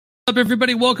up,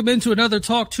 everybody? Welcome into another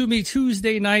Talk to Me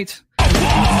Tuesday night. We're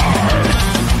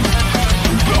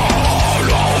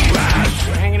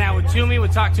hanging out with Toomey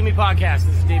with Talk to Me podcast.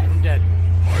 This is David from Dead.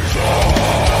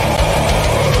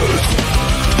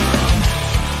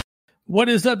 What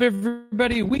is up,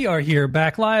 everybody? We are here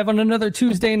back live on another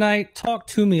Tuesday night, Talk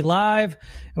to Me Live.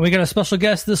 And we got a special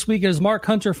guest this week. It is Mark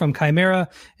Hunter from Chimaira,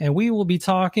 and we will be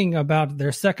talking about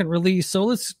their second release. So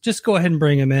let's just go ahead and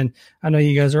bring him in. I know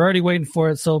you guys are already waiting for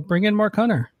it, so bring in Mark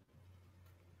Hunter.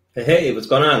 Hey, what's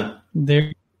going on?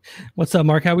 There. What's up,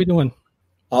 Mark? How we doing?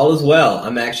 All is well.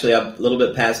 I'm actually up a little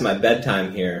bit past my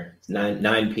bedtime here. It's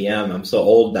 9 p.m. I'm so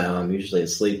old now. I'm usually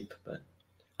asleep, but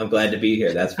I'm glad to be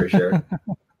here. That's for sure.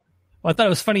 Well, I thought it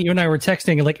was funny. You and I were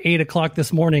texting at like 8 o'clock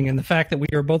this morning, and the fact that we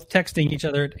were both texting each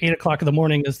other at 8 o'clock in the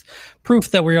morning is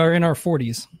proof that we are in our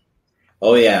 40s.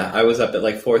 Oh yeah, I was up at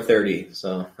like 4:30,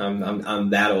 so I'm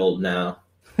that old now.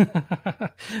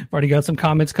 Already got some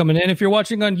comments coming in. If you're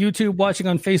watching on YouTube, watching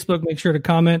on Facebook, make sure to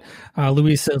comment.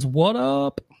 Luis says, "What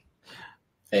up?"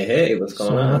 Hey, what's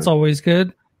going on? That's always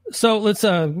good. So let's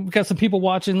we've got some people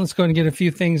watching. Let's go and get a few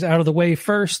things out of the way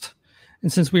first.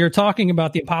 And since we are talking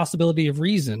about the impossibility of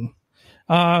reason.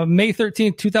 May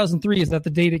 13th, 2003, is that the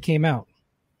date it came out?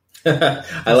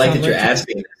 I like that you're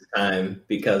asking this time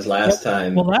because last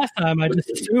time... Well, last time I just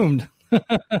assumed.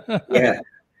 Yeah,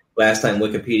 last time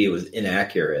Wikipedia was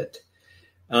inaccurate.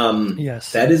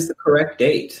 Yes. That is the correct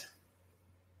date.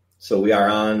 So we are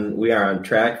on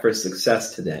track for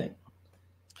success today.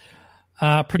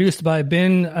 Produced by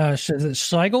Ben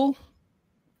Schigel?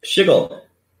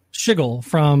 Schigel.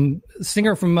 From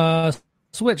singer from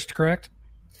Switched, correct?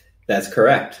 That's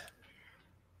correct.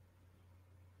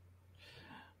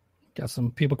 Got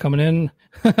some people coming in.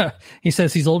 He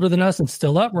says he's older than us and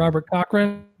still up. Robert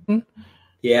Cochran.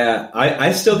 Yeah,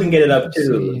 I still can get it up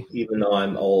too, even though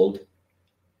I'm old.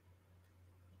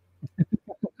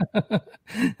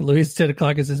 Luis, 10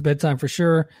 o'clock is his bedtime for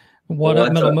sure. What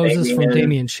up, Metal Moses Damien? From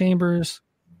Damian Chambers.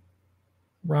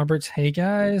 Roberts, hey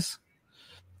guys.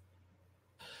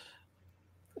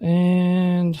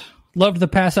 And... loved the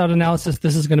pass out analysis.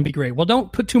 This is going to be great. Well,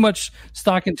 don't put too much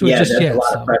stock into it just yet. A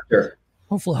lot of pressure.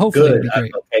 Hopefully good. It'll be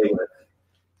great. I'm okay with.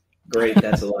 Great.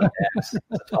 That's a lot of ass.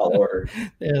 That's a tall order.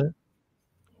 Yeah,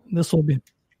 this will be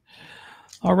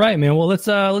all right, man. Well, let's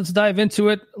dive into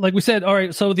it. Like we said, all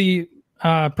right. So the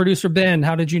producer Ben,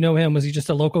 how did you know him? Was he just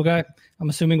a local guy? I'm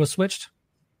assuming was Switched.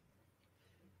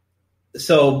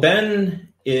 So Ben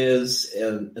is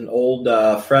an old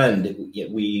friend.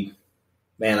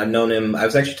 Man, I've known him. I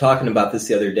was actually talking about this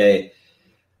the other day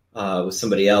with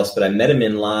somebody else, but I met him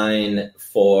in line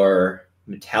for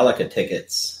Metallica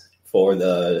tickets for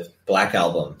the Black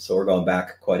Album. So we're going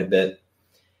back quite a bit.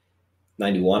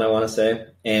 91, I want to say.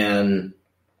 And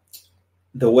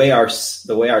the way our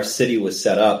city was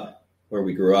set up, where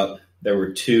we grew up, there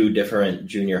were two different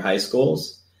junior high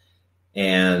schools,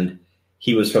 and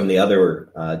he was from the other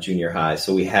junior high.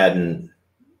 So we hadn't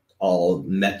all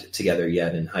met together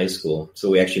yet in high school. So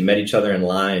we actually met each other in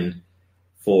line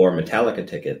for Metallica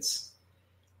tickets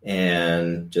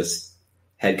and just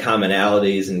had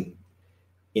commonalities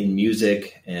in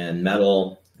music and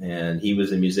metal. And he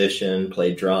was a musician,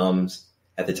 played drums.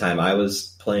 At the time I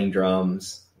was playing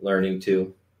drums, learning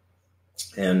to.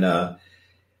 And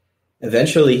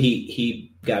eventually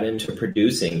he got into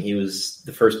producing. He was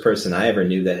the first person I ever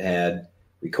knew that had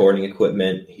recording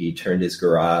equipment. He turned his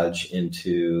garage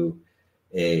into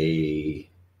a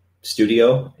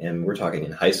studio, and we're talking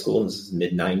in high school. This is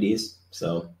mid-90s,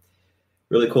 so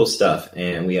really cool stuff.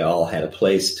 And we all had a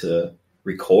place to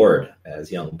record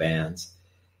as young bands.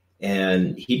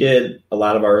 And he did a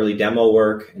lot of our early demo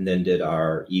work, and then did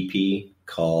our EP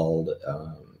called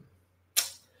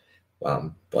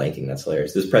I'm blanking. That's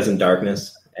hilarious. This Present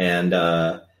Darkness. And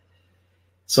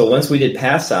so once we did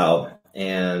Pass Out,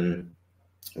 and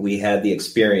we had the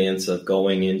experience of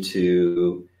going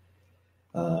into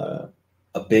a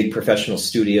big professional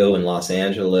studio in Los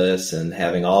Angeles and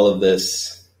having all of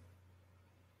this,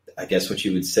 I guess what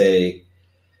you would say,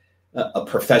 a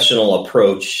professional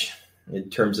approach in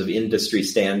terms of industry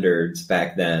standards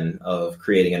back then of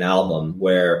creating an album,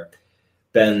 where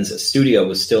Ben's studio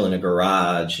was still in a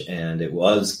garage and it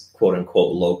was quote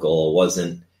unquote local. It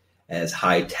wasn't as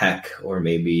high tech or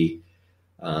maybe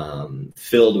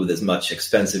filled with as much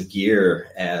expensive gear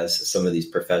as some of these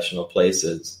professional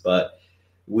places. But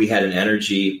we had an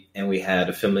energy and we had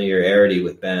a familiarity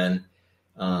with Ben.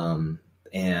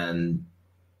 And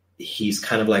he's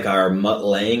kind of like our Mutt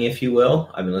Lange, if you will.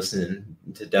 I've been listening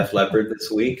to Def Leppard this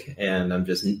week, and I'm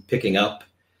just picking up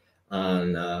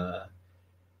on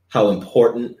how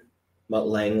important Mutt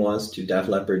Lange was to Def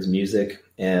Leppard's music,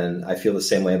 and I feel the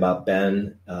same way about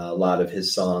Ben. A lot of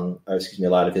his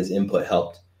input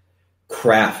helped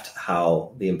craft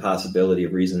how the Impossibility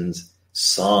of Reason's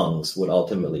songs would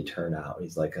ultimately turn out.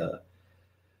 He's like a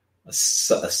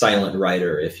silent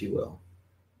writer, if you will.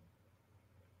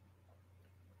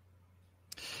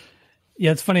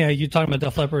 Yeah, it's funny. You talking about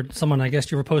Def Leppard. Someone, I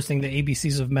guess you were posting the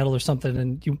ABCs of metal or something,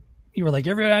 and you were like,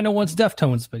 everybody I know wants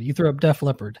Deftones, but you threw up Def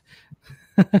Leppard.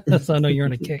 So I know you're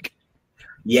on a kick.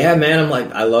 Yeah, man. I'm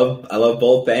like, I love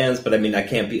both bands, but I mean, I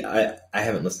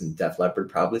haven't listened to Def Leppard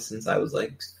probably since I was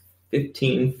like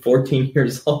 15, 14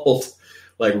 years old.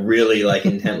 Like really like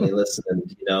intently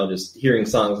listening, just hearing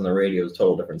songs on the radio is a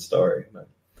total different story.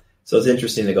 So it's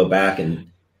interesting to go back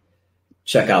and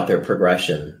check out their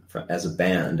progression as a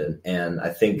band. And I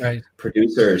think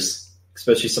producers,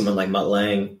 especially someone like Mutt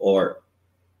Lange or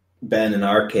Ben in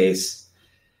our case,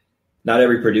 not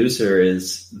every producer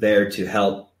is there to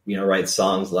help, write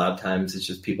songs. A lot of times it's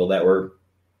just people that were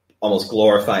almost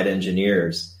glorified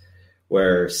engineers,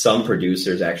 where some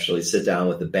producers actually sit down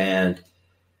with the band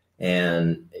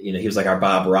and, he was like our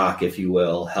Bob Rock, if you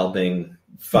will, helping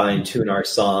fine tune our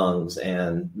songs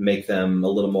and make them a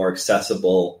little more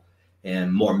accessible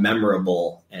and more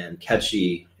memorable and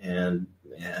catchy and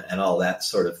all that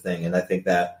sort of thing. And I think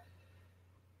that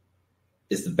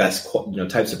is the best,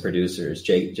 types of producers.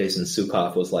 Jason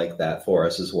Sukoff was like that for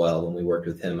us as well when we worked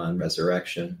with him on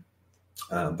Resurrection.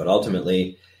 But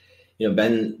ultimately,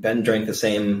 Ben drank the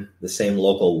same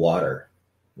local water.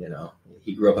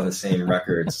 He grew up on the same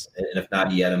records, and if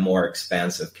not, he had a more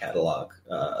expansive catalog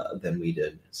than we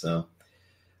did. So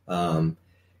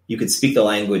you could speak the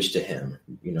language to him,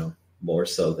 more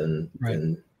so than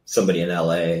somebody in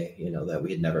LA, that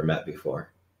we had never met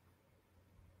before.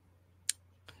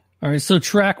 All right. So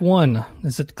track 1,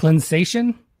 is it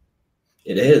Cleansation?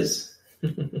 It is.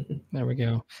 There we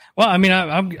go. Well, I mean,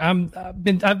 I've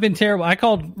been terrible. I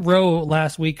called Ro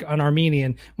last week on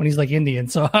Armenian when he's like Indian,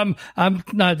 so I'm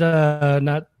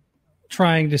not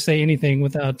trying to say anything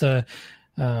without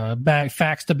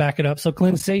facts to back it up. So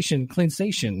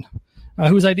Cleansation.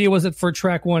 Whose idea was it for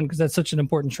track 1? Because that's such an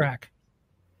important track.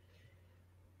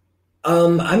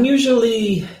 I'm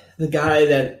usually the guy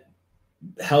that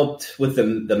helped with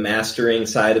the mastering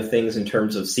side of things in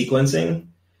terms of sequencing.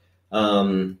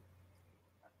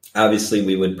 Obviously,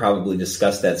 we would probably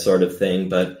discuss that sort of thing,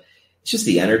 but it's just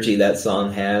the energy that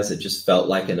song has. It just felt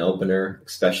like an opener,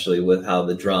 especially with how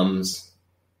the drums,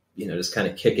 just kind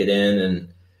of kick it in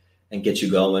and get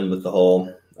you going with the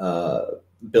whole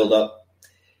build up.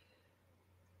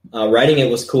 Writing it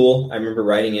was cool. I remember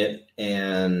writing it,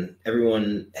 and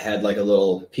everyone had like a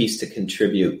little piece to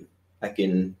contribute. I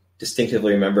can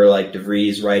distinctively remember like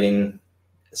DeVries writing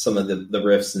some of the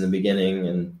riffs in the beginning,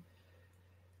 and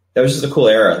that was just a cool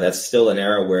era. That's still an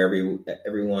era where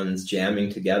everyone's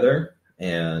jamming together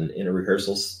and in a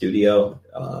rehearsal studio.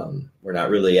 We're not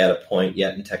really at a point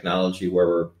yet in technology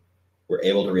where we're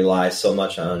able to rely so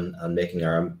much on making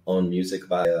our own music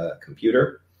via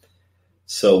computer.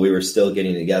 So we were still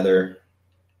getting together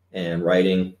and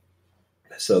writing.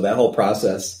 So that whole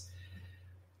process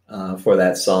for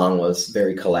that song was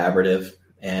very collaborative.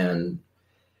 And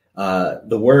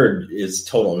the word is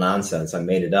total nonsense. I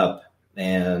made it up.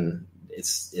 And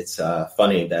it's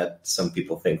funny that some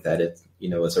people think that it,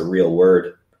 is a real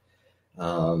word.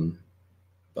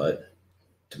 But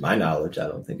to my knowledge, I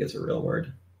don't think it's a real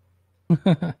word.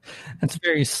 That's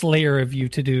very Slayer of you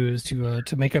to do, is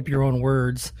to make up your own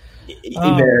words.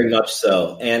 Very much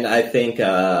so. And I think,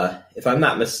 if I'm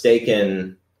not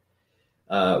mistaken,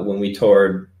 when we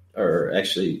toured or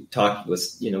actually talked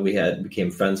with,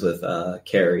 became friends with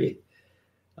Carrie,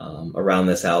 around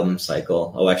this album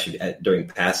cycle. Oh, actually during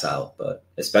Pass Out, but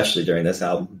especially during this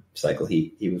album cycle,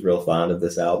 he was real fond of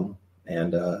this album.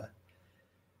 And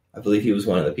I believe he was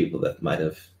one of the people that might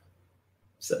have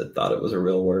thought it was a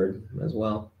real word as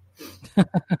well.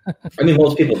 I mean,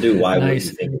 most people do. Why would you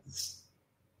think it's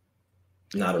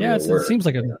not a real word? It seems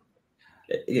like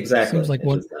exactly. Seems like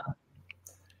one.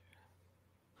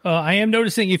 I am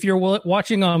noticing if you're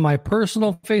watching on my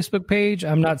personal Facebook page,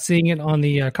 I'm not seeing it on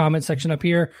the comment section up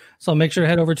here. So make sure to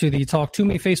head over to the Talk to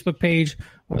Me Facebook page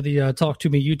or the Talk to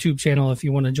Me YouTube channel if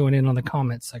you want to join in on the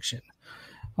comment section.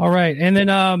 All right, and then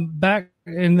back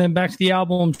to the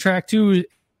album. Track 2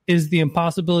 is the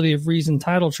Impossibility of Reason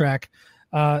title track.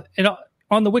 On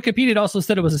the Wikipedia, it also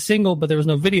said it was a single, but there was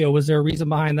no video. Was there a reason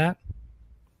behind that?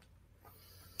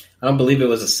 I don't believe it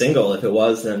was a single. If it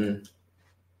was, then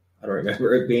I don't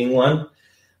remember it being one.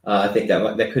 I think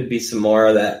that could be some more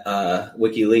of that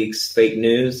WikiLeaks fake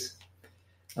news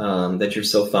that you're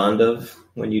so fond of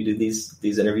when you do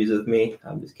these interviews with me.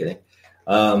 I'm just kidding.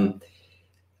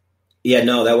 Yeah,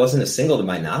 no, that wasn't a single to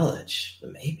my knowledge,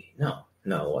 but maybe. No,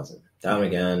 it wasn't. Down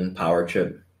Again, Power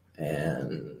Trip,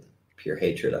 and Pure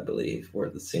Hatred, I believe, were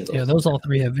the singles. Yeah, those all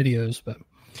three have videos, but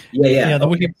yeah. The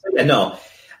Okay. Yeah, no.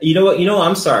 You know what?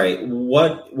 I'm sorry.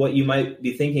 What you might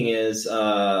be thinking is,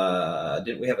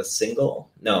 didn't we have a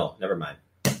single? No, never mind.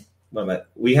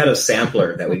 We had a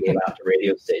sampler that we gave out to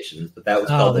radio stations, but that was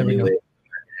called the New Wave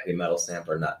Heavy Metal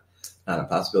Sampler, not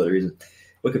Impossibility reason.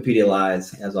 Wikipedia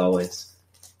lies, as always.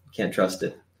 Can't trust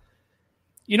it.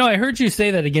 I heard you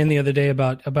say that again the other day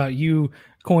about you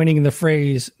coining the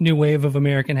phrase "new wave of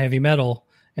American heavy metal,"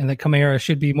 and that Chimaira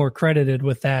should be more credited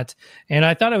with that. And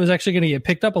I thought it was actually going to get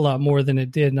picked up a lot more than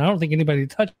it did. And I don't think anybody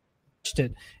touched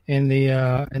it in the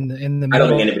in the I don't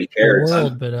think anybody cares.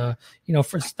 World, but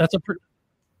that's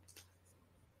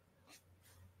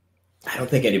I don't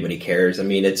think anybody cares. I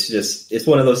mean, it's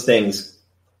one of those things.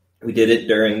 We did it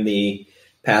during the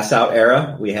Pass Out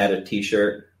era. We had a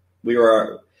T-shirt. We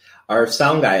were our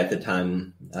sound guy at the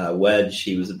time, Wedge.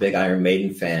 He was a big Iron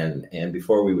Maiden fan, and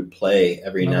before we would play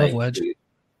every night,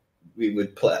 we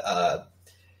would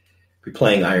be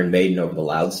playing Iron Maiden over the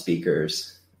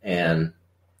loudspeakers, and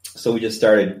so we just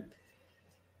started,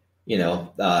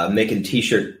 making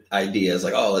T-shirt ideas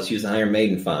like, oh, let's use the Iron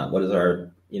Maiden font. What does our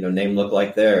name look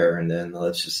like there? And then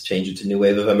let's just change it to New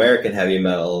Wave of American Heavy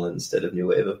Metal instead of New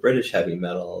Wave of British Heavy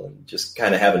Metal, and just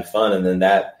kind of having fun. And then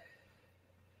that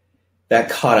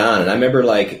caught on. And I remember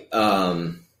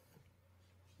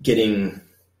getting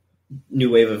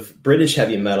New Wave of British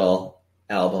Heavy Metal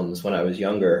albums when I was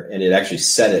younger, and it actually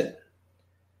said it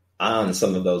on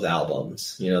some of those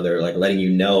albums. They're like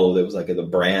letting there was like a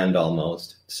brand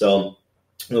almost. So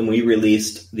when we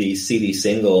released the CD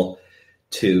single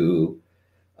to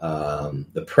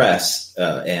the press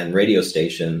and radio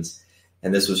stations,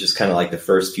 and this was just kind of like the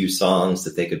first few songs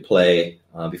that they could play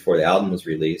before the album was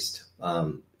released.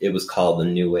 It was called the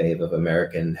New Wave of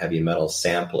American Heavy Metal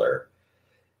Sampler,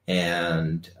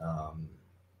 and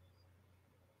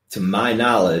to my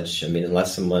knowledge, I mean,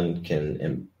 unless someone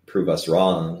can prove us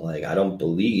wrong, I don't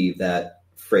believe that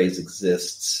phrase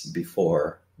exists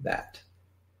before that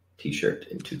T-shirt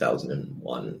in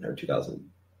 2001 or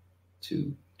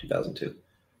 2002.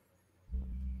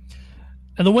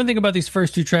 And the one thing about these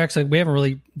first two tracks, we haven't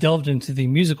really delved into the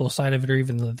musical side of it or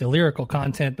even the lyrical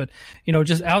content, but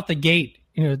just out the gate,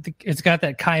 it's got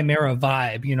that Chimaira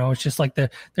vibe. It's just like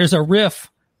there's a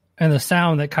riff and the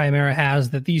sound that Chimaira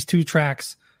has that these two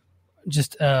tracks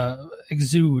just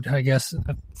exude, I guess,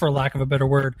 for lack of a better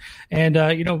word. And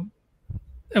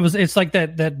it's like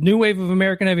that new wave of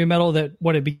American heavy metal, that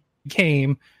what it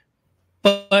became,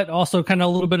 but also kind of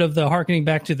a little bit of the harkening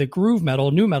back to the groove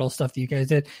metal, new metal stuff that you guys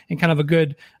did, and kind of a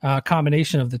good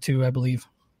combination of the two, I believe.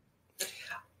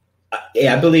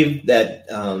 Yeah, I believe that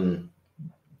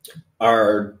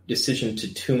our decision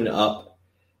to tune up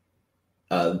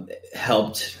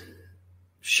helped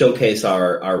showcase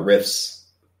our riffs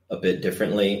a bit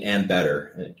differently and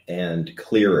better and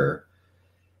clearer.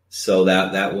 So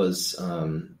that was,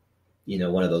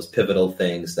 one of those pivotal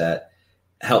things that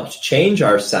helped change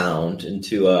our sound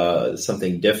into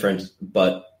something different,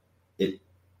 but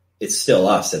it's still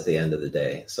us at the end of the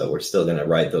day. So we're still going to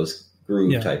write those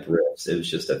groove type riffs. It was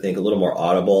just, I think, a little more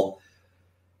audible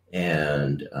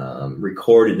and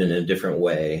recorded in a different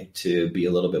way to be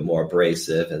a little bit more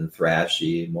abrasive and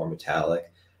thrashy, more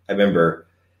metallic. I remember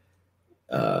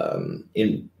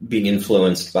in being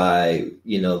influenced by,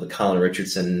 the Colin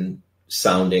Richardson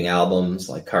sounding albums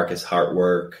like Carcass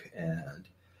Heartwork and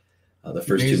the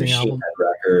first two Machine Head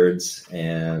records,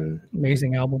 and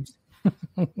amazing albums.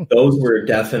 Those were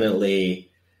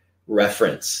definitely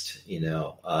referenced,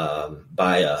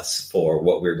 by us for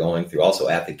what we were going through. Also,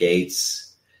 At the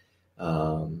Gates,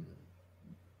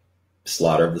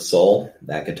 Slaughter of the Soul,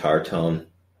 that guitar tone.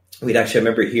 I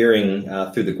remember hearing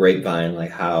through the grapevine,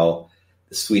 like how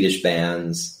the Swedish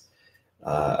bands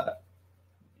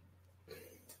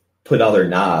put all their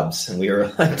knobs, and we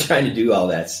were like trying to do all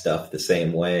that stuff the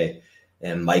same way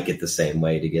and mic it the same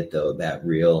way to get that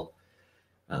real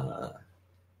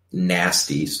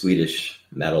nasty Swedish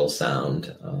metal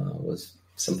sound was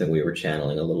something we were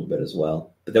channeling a little bit as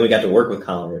well. But then we got to work with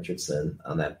Colin Richardson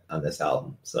on this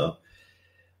album. So,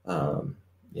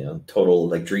 total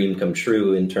like dream come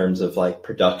true in terms of like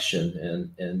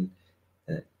production and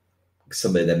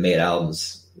somebody that made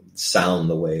albums sound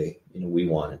the way we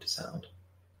wanted to sound.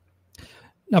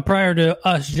 Now, prior to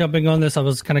us jumping on this, I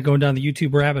was kind of going down the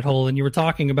YouTube rabbit hole, and you were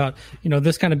talking about,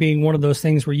 this kind of being one of those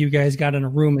things where you guys got in a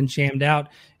room and jammed out.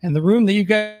 And the room that you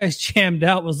guys jammed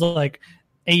out was like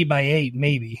 8 by 8,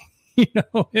 maybe.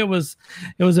 It was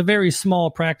a very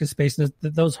small practice space, and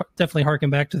those definitely harken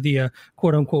back to the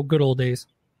quote unquote good old days.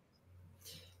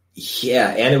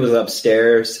 Yeah, and it was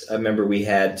upstairs. I remember we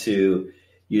had to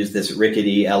use this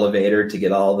rickety elevator to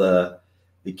get all the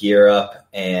gear up,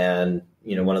 and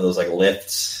one of those like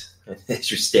lifts. As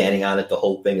you're standing on it, the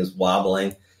whole thing is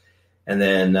wobbling. And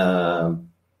then,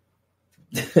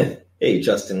 hey,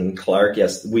 Justin Clark,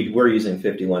 yes, we were using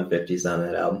 5150s on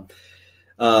that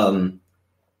album.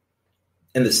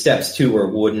 And the steps too were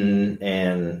wooden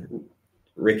and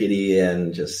rickety,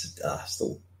 and just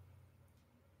so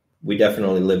we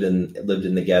definitely lived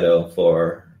in the ghetto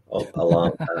for a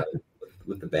long time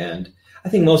with the band. I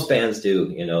think most bands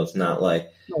do. It's not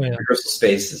like rehearsal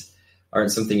spaces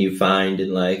aren't something you find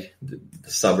in like the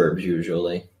suburbs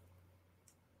usually.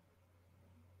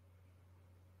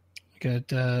 Got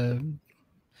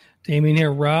Damien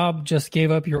here. Rob just gave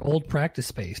up your old practice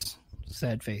space.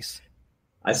 Sad face.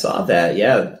 I saw that.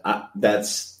 Yeah,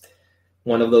 that's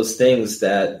one of those things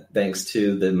that, thanks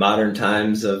to the modern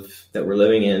times that we're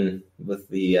living in with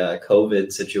the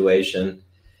COVID situation,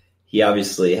 he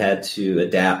obviously had to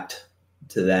adapt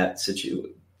to that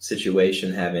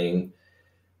situation, having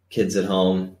kids at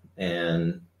home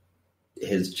and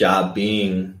his job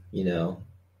being,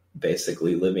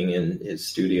 basically living in his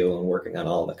studio and working on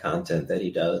all the content that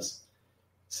he does.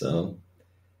 So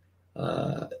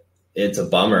it's a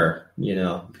bummer,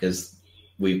 because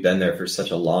we've been there for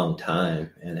such a long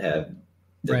time and have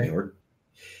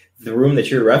the room that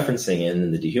you're referencing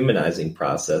in the dehumanizing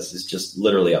process is just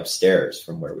literally upstairs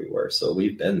from where we were. So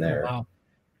we've been there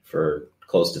for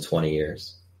close to 20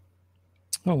 years.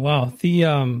 Oh, wow.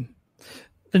 The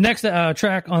next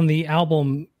track on the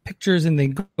album, Pictures in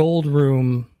the Gold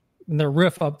Room, the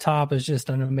riff up top is just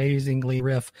an amazingly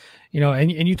riff,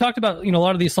 and you talked about, a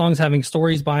lot of these songs having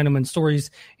stories behind them and stories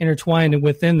intertwined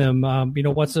within them.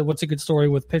 What's a good story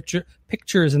with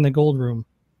Pictures in the Gold Room?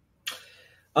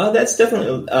 That's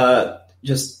definitely I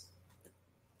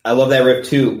love that riff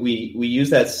too. We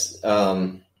use that.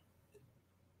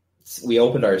 We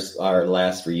opened our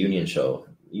last reunion show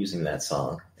using that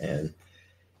song, and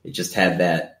it just had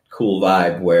that cool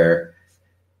vibe where,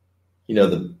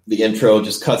 the intro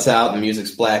just cuts out and the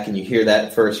music's black and you hear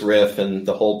that first riff and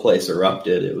the whole place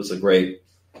erupted. It was a great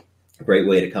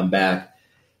way to come back.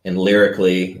 And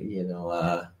lyrically,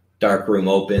 dark room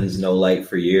opens, no light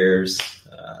for years.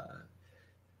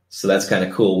 So that's kind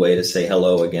of cool way to say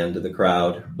hello again to the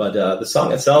crowd. But the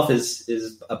song itself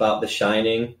is about The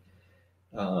Shining,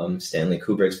 Stanley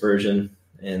Kubrick's version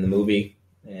in the movie.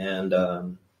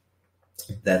 And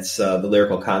that's the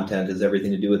lyrical content has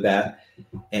everything to do with that.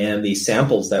 And the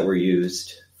samples that were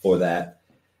used for that,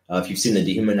 if you've seen the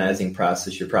dehumanizing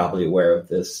process, you're probably aware of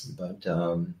this. But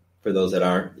for those that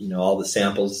aren't, all the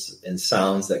samples and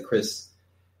sounds that Chris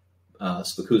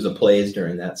Spacuzza plays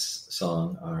during that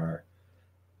song are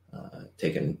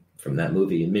taken from that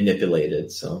movie and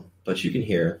manipulated. So, but you can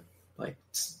hear, like,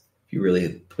 if you really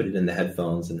put it in the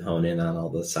headphones and hone in on all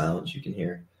the sounds, you can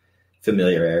hear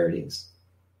familiarities.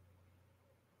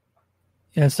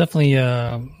 Yeah, it's definitely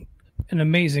an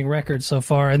amazing record so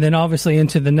far. And then obviously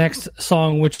into the next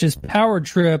song, which is Power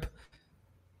Trip.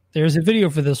 There's a video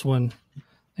for this one.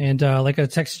 And like I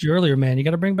texted you earlier, man, you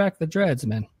got to bring back the dreads,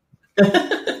 man.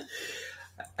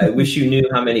 I wish you knew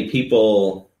how many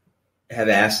people have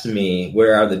asked me,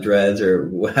 where are the dreads, or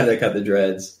how did I cut the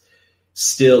dreads?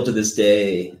 Still to this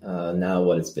day,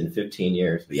 now it's been 15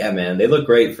 years. But yeah, man, they look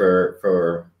great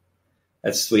for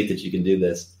that's sweet that you can do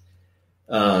this.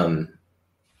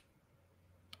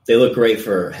 They look great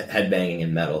for headbanging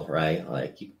in metal, right?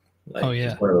 Oh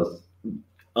yeah, one of those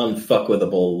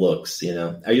unfuckwithable looks.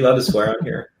 Are you allowed to swear on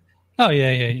here? Oh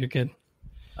yeah, you're good.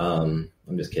 I'm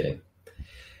just kidding.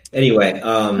 Anyway,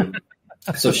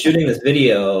 so shooting this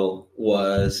video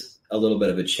was a little bit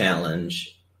of a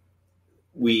challenge.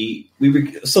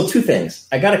 So two things.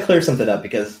 I got to clear something up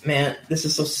because, man, this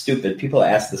is so stupid. People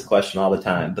ask this question all the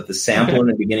time. But the sample in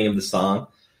the beginning of the song,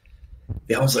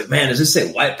 they always like, man, does this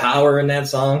say white power in that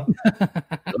song?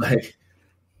 Like,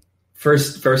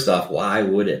 first off, why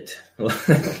would it?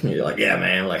 You're like, yeah,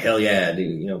 man, like, hell yeah,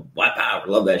 dude, white power,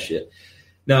 love that shit.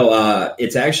 No,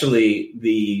 it's actually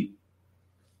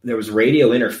there was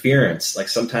radio interference. Like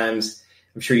sometimes,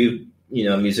 I'm sure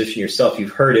a musician yourself,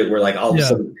 you've heard it where like all of a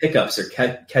sudden pickups are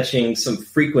catching some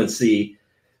frequency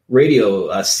radio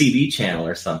CB channel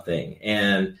or something.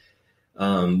 And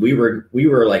we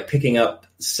were like picking up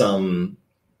some,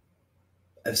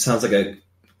 it sounds like a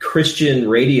Christian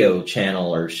radio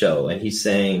channel or show. And he's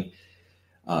saying,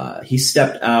 he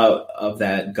stepped out of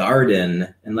that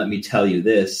garden, and let me tell you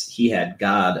this, he had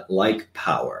God-like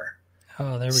power.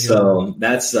 Oh, there we go. So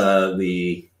that's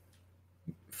the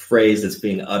phrase that's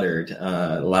being uttered.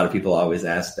 A lot of people always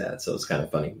ask that, so it's kind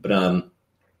of funny. But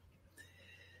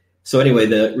so anyway,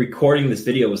 the recording this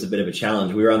video was a bit of a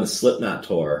challenge. We were on the Slipknot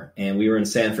tour, and we were in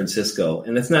San Francisco,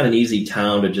 and it's not an easy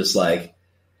town to just like,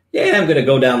 yeah, I'm going to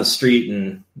go down the street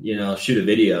and, shoot a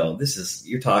video.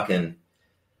 You're talking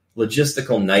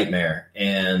logistical nightmare.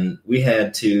 And we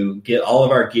had to get all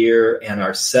of our gear and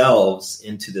ourselves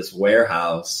into this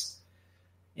warehouse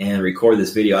and record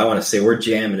this video. I want to say we're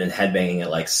jamming and headbanging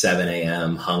at like 7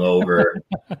 a.m. hungover.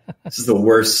 This is the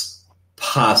worst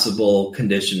possible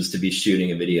conditions to be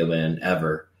shooting a video in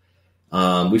ever.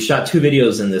 We shot 2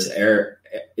 videos in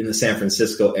the San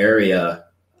Francisco area,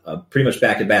 pretty much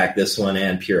back to back, this one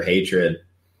and Pure Hatred.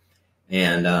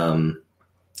 And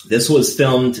this was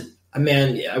filmed.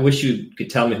 Man, I wish you could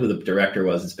tell me who the director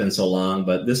was. It's been so long,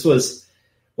 but this was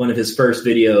one of his first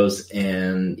videos,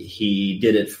 and he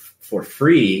did it for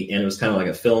free, and it was kind of like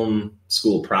a film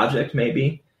school project,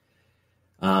 maybe.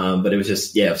 But it was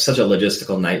just, such a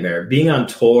logistical nightmare. Being on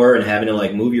tour and having to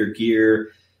like move your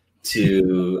gear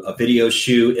to a video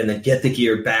shoot and then get the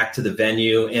gear back to the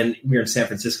venue. And we were in San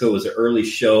Francisco. It was an early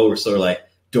show. We're sort of like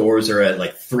doors are at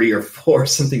like 3 or 4,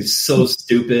 something so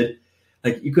stupid.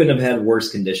 Like you couldn't have had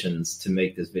worse conditions to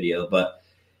make this video, but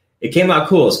it came out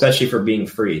cool, especially for being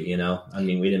free. I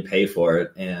mean, we didn't pay for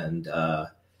it. And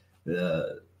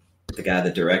the guy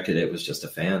that directed it was just a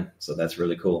fan. So that's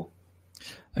really cool.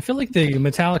 I feel like the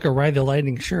Metallica Ride the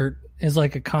Lightning shirt is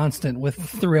like a constant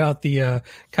throughout the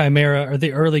Chimaira or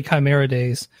the early Chimaira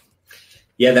days.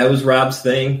 Yeah, that was Rob's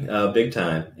thing, big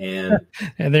time. And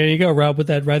there you go, Rob, with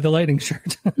that Ride the Lightning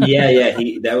shirt. yeah.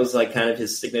 That was like kind of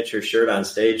his signature shirt on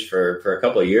stage for a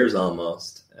couple of years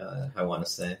almost, I want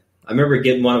to say. I remember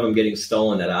one of them getting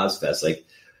stolen at Ozfest. Like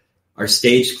our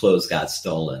stage clothes got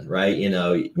stolen, right?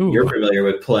 Ooh. You're familiar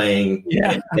with playing.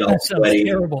 Yeah, that sounds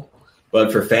terrible. But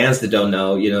for fans that don't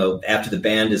know, after the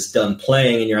band is done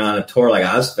playing and you're on a tour like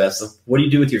Ozfest, what do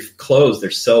you do with your clothes? They're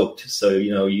soaked. So,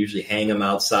 you usually hang them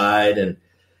outside, and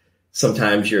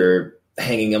sometimes you're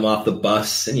hanging them off the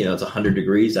bus and, it's 100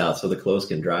 degrees out, so the clothes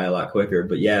can dry a lot quicker.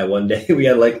 But yeah, one day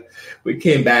we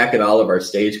came back and all of our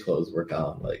stage clothes were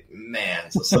gone. Like, man,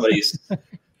 so somebody's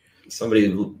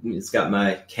got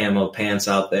my camo pants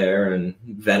out there and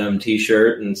Venom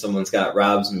t-shirt, and someone's got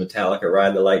Rob's Metallica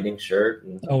Ride the Lightning shirt.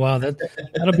 Oh, wow.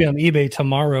 That'll be on eBay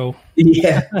tomorrow.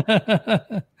 Yeah.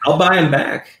 I'll buy them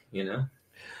back,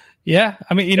 Yeah.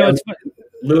 I mean, it's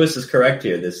Lewis is correct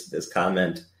here. This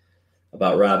comment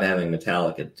about Rob having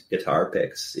Metallica guitar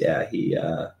picks. Yeah. He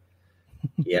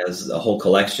has a whole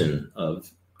collection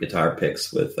of guitar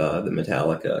picks with the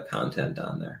Metallica content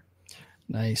on there.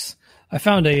 Nice. I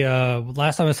found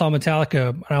last time I saw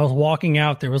Metallica, when I was walking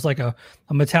out, there was like a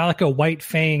Metallica White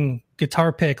Fang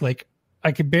guitar pick. Like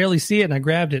I could barely see it, and I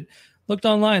grabbed it. Looked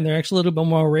online, they're actually a little bit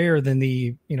more rare than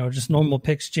the, just normal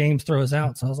picks James throws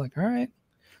out. So I was like, all right.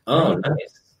 Oh,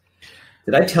 nice.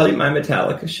 Did I tell you my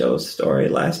Metallica show story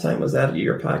last time? Was that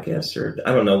your podcast? Or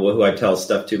I don't know who I tell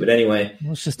stuff to, but anyway,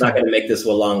 it's just not going to make this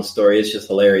a long story. It's just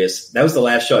hilarious. That was the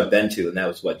last show I've been to, and that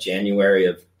was January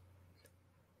of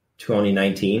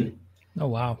 2019. Oh,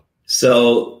 wow.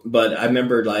 So, but I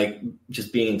remember like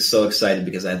just being so excited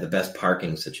because I had the best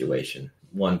parking situation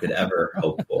one could ever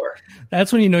hope for.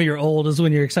 That's when you know you're old, is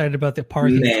when you're excited about the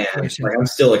parking situation. Like I'm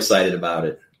still excited about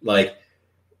it. Like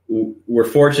we're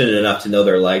fortunate enough to know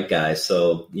their light guys.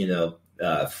 So,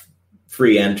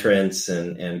 free entrance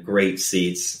and great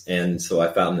seats. And so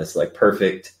I found this like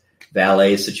perfect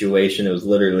valet situation. It was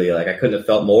literally like, I couldn't have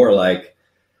felt more like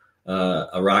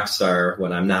a rock star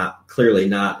when I'm clearly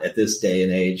not at this day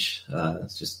and age.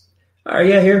 It's just, all right,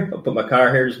 yeah, here, I'll put my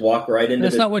car here, just walk right into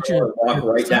That's not what you're walk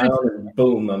right down, and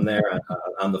boom, I'm there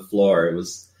on the floor.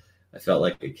 I felt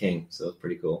like a king, so it's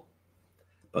pretty cool.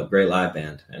 But great live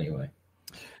band, anyway.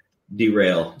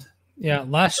 Derailed. Yeah,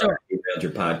 last show. Derailed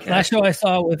your podcast. Last show I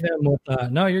saw with him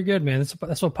no, you're good, man.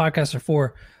 That's what podcasts are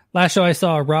for. Last show I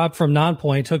saw, Rob from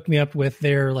Nonpoint hooked me up with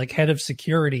their like head of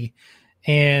security,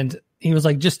 and he was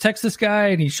like, just text this guy,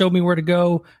 and he showed me where to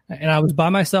go. And I was by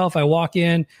myself. I walk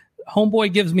in.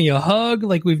 Homeboy gives me a hug.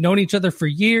 Like, we've known each other for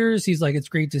years. He's like, it's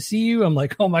great to see you. I'm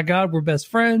like, oh my God, we're best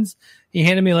friends. He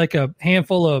handed me like a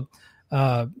handful of,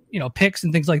 picks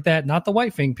and things like that. Not the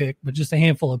White Fang pick, but just a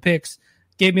handful of picks.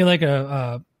 Gave me like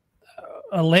a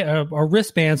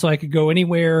wristband so I could go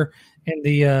anywhere in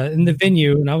the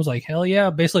venue. And I was like, hell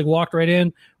yeah. Basically walked right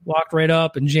in, walked right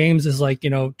up. And James is like,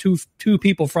 two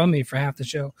people from me for half the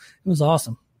show. It was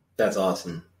awesome. That's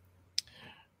awesome.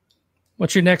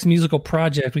 What's your next musical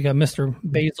project? We got Mr.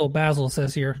 Basil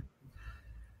says here.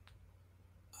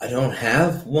 I don't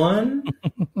have one.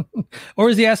 Or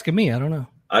is he asking me? I don't know.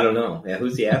 I don't know. Yeah,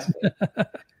 who's he asking?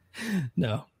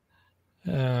 No.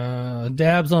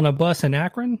 Dabs on a bus in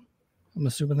Akron. I'm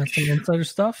assuming that's some insider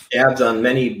stuff. Dabs on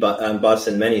bus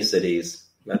in many cities.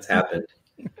 That's happened.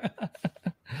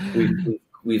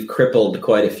 We've crippled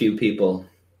quite a few people,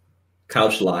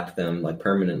 couch locked them like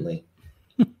permanently.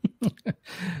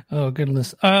 Oh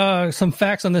goodness! Some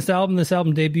facts on this album. This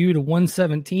album debuted at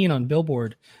 117 on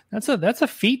Billboard. That's a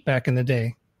feat back in the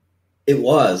day. It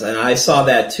was, and I saw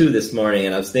that too this morning,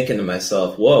 and I was thinking to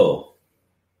myself, "Whoa,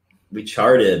 we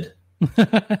charted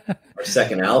our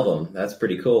second album. That's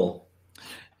pretty cool."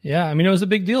 Yeah, I mean it was a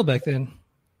big deal back then.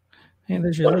 Hey,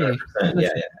 there's your lady. Yeah,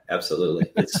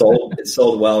 absolutely. It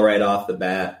sold well right off the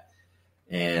bat,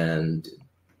 and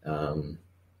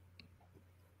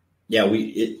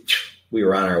we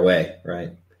were on our way,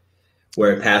 right?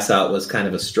 Where Pass Out was kind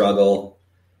of a struggle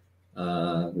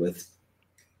with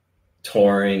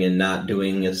touring and not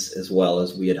doing as well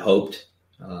as we had hoped.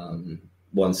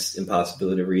 Once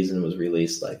Impossibility Reason was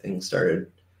released, like things started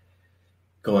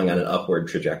going on an upward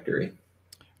trajectory.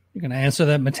 You're going to answer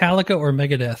that Metallica or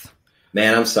Megadeth?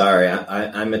 Man, I'm sorry.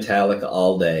 I'm Metallica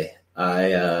all day.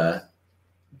 I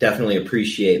definitely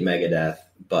appreciate Megadeth,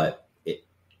 but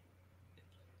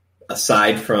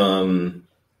aside from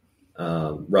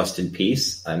Rust in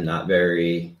Peace, I'm not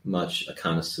very much a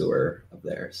connoisseur of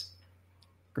theirs.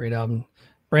 Great album.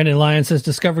 Brandon Lyons has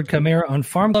discovered Chimaira on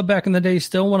Farm Club back in the day.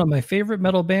 Still one of my favorite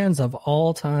metal bands of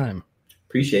all time.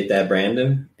 Appreciate that,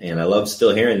 Brandon. And I love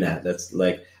still hearing that. That's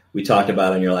like we talked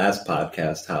about on your last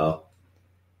podcast, how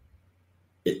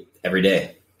every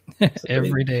day.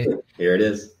 Every day. Here it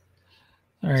is.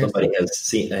 All right. Somebody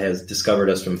has discovered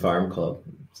us from Farm Club.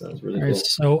 Sounds really cool. Right,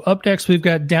 so up next, we've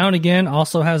got Down Again,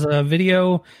 also has a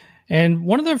video. And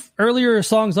one of the earlier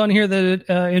songs on here that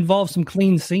involves some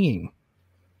clean singing.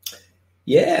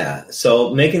 Yeah.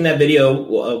 So making that video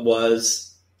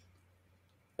was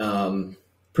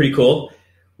pretty cool.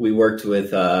 We worked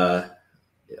with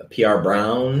P.R.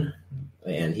 Brown,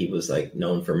 and he was like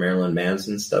known for Marilyn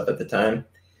Manson stuff at the time.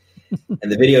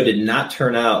 And the video did not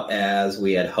turn out as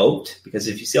we had hoped, because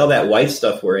if you see all that white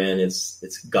stuff we're in,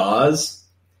 it's gauze.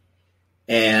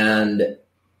 And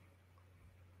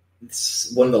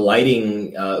it's one of the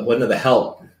lighting, one of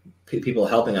the people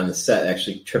helping on the set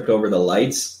actually tripped over the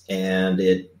lights, and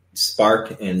it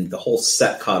sparked, and the whole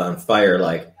set caught on fire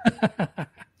like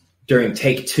during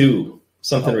take 2,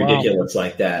 something ridiculous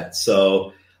like that.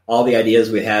 So all the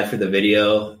ideas we had for the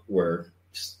video were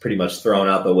just pretty much thrown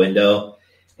out the window.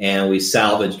 And we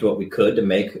salvaged what we could to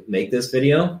make this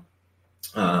video,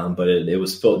 but it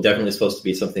was definitely supposed to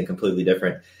be something completely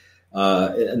different.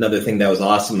 Another thing that was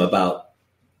awesome about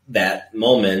that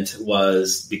moment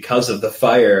was because of the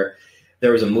fire,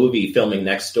 there was a movie filming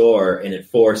next door, and it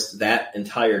forced that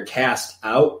entire cast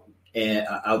out and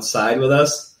outside with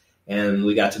us, and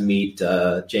we got to meet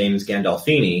James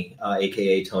Gandolfini,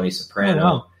 aka Tony Soprano. Oh,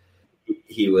 wow.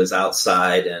 He was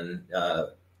outside, and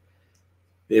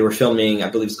they were filming, I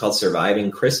believe it's called Surviving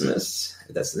Christmas.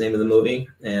 That's the name of the movie.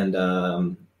 And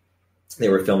they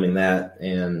were filming that.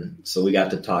 And so we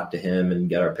got to talk to him and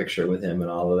get our picture with him and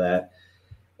all of that.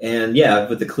 And yeah,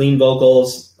 with the clean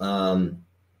vocals and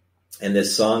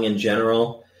this song in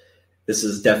general, this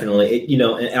is definitely,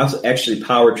 and also actually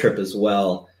Power Trip as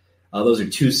well. Those are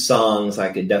 2 songs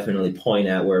I could definitely point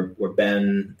at where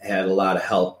Ben had a lot of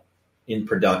help in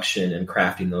production and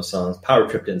crafting those songs. Power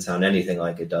Trip didn't sound anything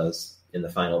like it does in the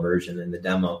final version. In the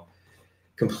demo,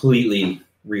 completely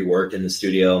reworked in the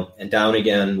studio, and Down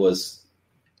Again was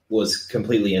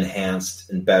completely enhanced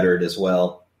and bettered as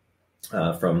well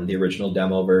from the original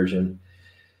demo version.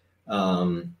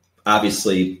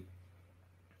 Obviously,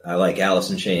 I like Alice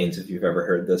in Chains, if you've ever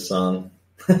heard this song.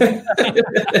 Right.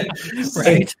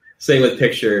 Same with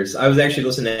Pictures. I was actually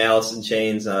listening to Alice in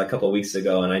Chains a couple of weeks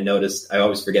ago, and I noticed I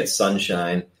always forget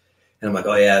Sunshine. And I'm like,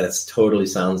 oh yeah, that totally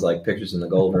sounds like Pictures in the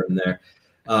Gold Room there.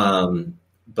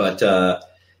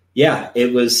 Yeah,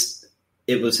 it was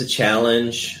a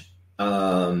challenge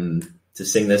to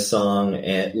sing this song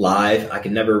live. I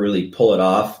could never really pull it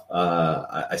off.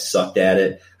 I sucked at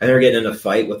it. I never get in a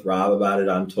fight with Rob about it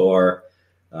on tour.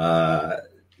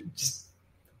 He's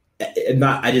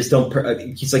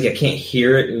like, I can't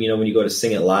hear it, when you go to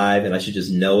sing it live, and I should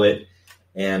just know it.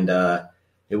 And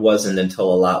it wasn't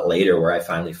until a lot later where I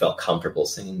finally felt comfortable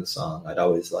singing the song. I'd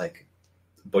always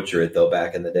butcher it though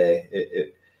back in the day.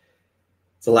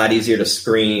 It's a lot easier to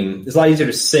scream. It's a lot easier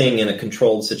to sing in a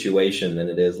controlled situation than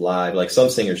it is live. Like some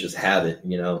singers just have it,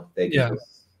 they can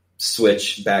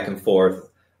switch back and forth.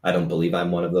 I don't believe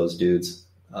I'm one of those dudes.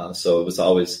 So it was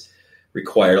always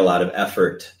required a lot of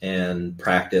effort and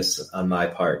practice on my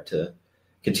part to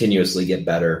continuously get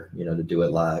better, to do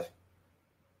it live.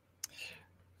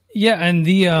 Yeah,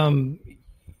 and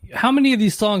how many of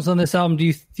these songs on this album do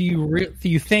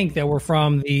you think that were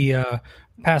from the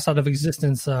Pass Out of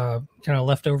Existence kind of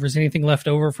leftovers? Anything left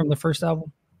over from the first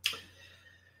album?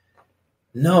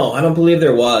 No, I don't believe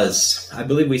there was. I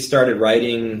believe we started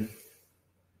writing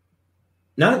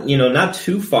not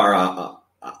too far.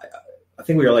 I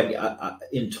think we were like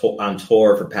on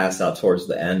tour for Pass Out towards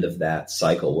the end of that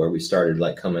cycle where we started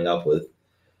like coming up with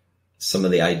some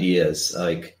of the ideas,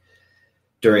 like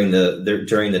during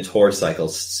the tour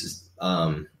cycles.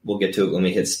 We'll get to it when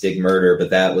we hit Stig Murder, but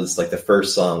that was like the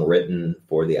first song written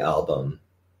for the album.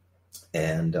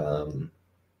 And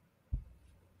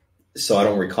so I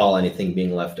don't recall anything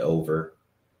being left over.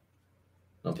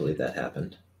 I don't believe that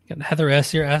happened. Got Heather S.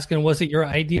 here asking, was it your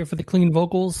idea for the clean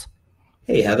vocals?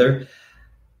 Hey, Heather.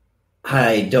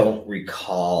 I don't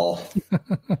recall.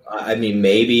 I mean,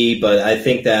 maybe, but I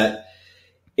think that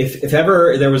if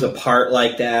ever there was a part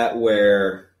like that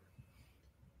where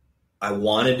I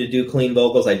wanted to do clean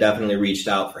vocals, I definitely reached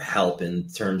out for help in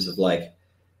terms of like,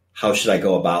 how should I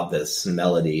go about this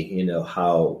melody?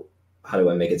 How do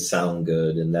I make it sound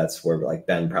good? And that's where like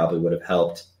Ben probably would have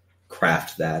helped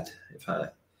craft that.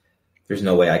 There's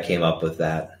no way I came up with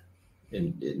that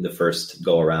in the first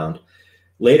go around.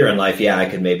 Later in life, yeah, I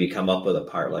could maybe come up with a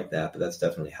part like that, but that's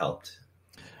definitely helped.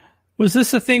 Was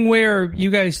this a thing where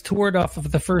you guys toured off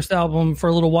of the first album for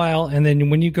a little while, and then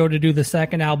when you go to do the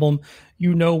second album,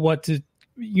 you know what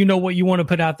you want to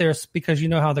put out there because you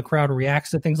know how the crowd reacts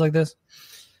to things like this?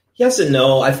 Yes and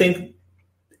no. I think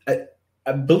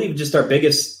I believe just our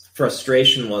biggest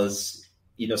frustration was,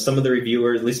 some of the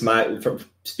reviewers, at least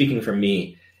speaking from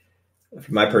me,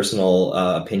 from my personal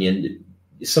opinion,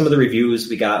 some of the reviews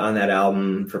we got on that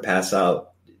album for Pass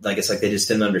Out, like it's like they just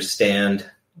didn't understand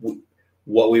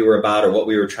what we were about or what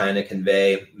we were trying to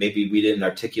convey. Maybe we didn't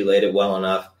articulate it well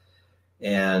enough.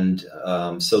 And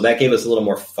so that gave us a little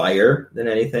more fire than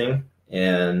anything.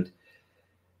 And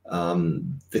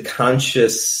the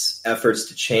conscious efforts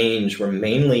to change were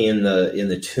mainly in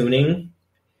the tuning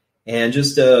and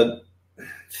just a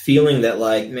feeling that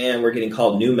like, man, we're getting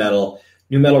called nu metal.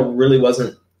 Nu metal really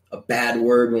wasn't a bad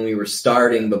word when we were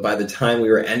starting, but by the time we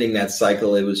were ending that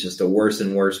cycle, it was just a worse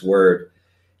and worse word.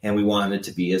 And we wanted it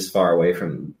to be as far away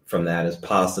from that as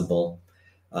possible.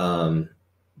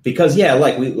 Because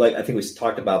I think we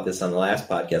talked about this on the last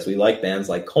podcast. We like bands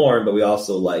like Korn, but we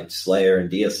also liked Slayer and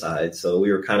Deicide. So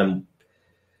we were kind of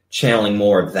channeling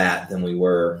more of that than we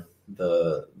were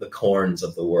the Korns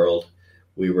of the world.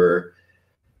 We were,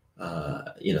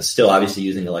 still obviously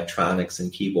using electronics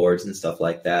and keyboards and stuff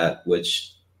like that,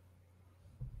 which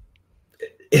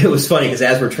it was funny because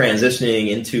as we're transitioning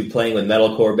into playing with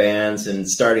metalcore bands and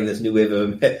starting this new wave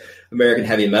of American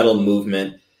heavy metal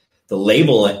movement, the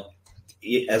label,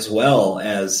 as well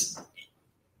as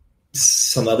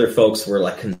some other folks, were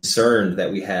like concerned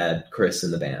that we had Chris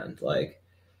in the band, like,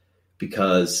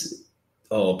 because,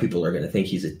 people are going to think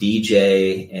he's a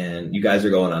DJ and you guys are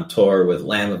going on tour with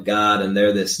Lamb of God and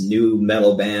they're this new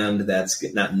metal band that's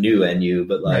not new NU,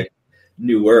 but like right.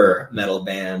 Newer metal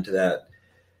band that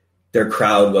their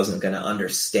crowd wasn't going to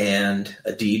understand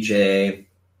a DJ.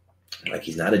 Like,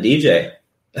 he's not a DJ.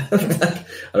 I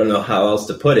don't know how else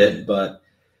to put it, but I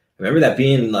remember that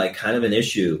being like kind of an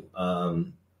issue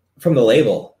from the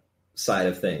label side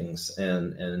of things.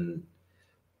 And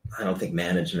I don't think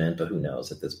management, but who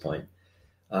knows at this point.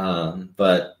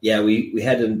 But yeah, we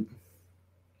had to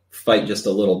fight just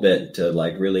a little bit to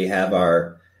like really have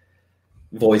our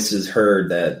voices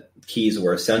heard, that keys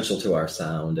were essential to our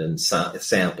sound and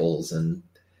samples. And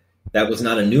that was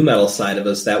not a nu metal side of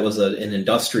us. That was an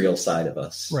industrial side of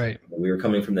us. Right. We were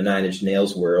coming from the Nine Inch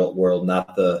Nails world,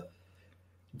 not the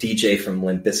DJ from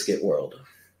Limp Bizkit world.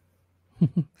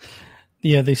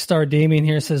 Yeah, the star Damien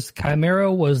here says,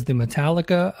 Chimaira was the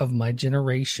Metallica of my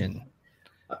generation.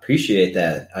 I appreciate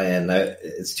that. And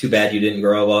it's too bad you didn't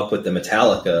grow up with the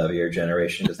Metallica of your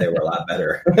generation, because they were a lot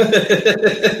better.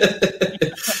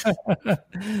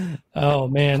 Oh,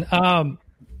 man.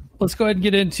 Let's go ahead and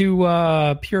get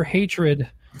into Pure Hatred.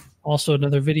 Also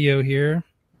another video here.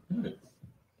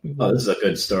 Oh, this is a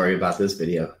good story about this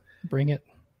video. Bring it.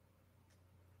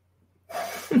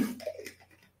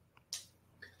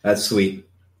 That's sweet.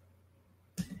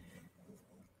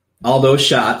 All those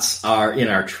shots are in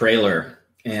our trailer,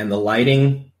 and the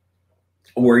lighting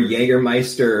were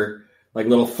Jägermeister, like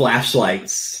little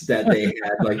flashlights that they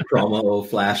had, like promo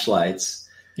flashlights.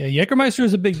 Yeah, Jägermeister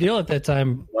was a big deal at that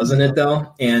time. Wasn't it,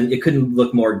 though? And it couldn't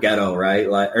look more ghetto, right?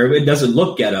 Or it doesn't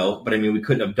look ghetto, but I mean, we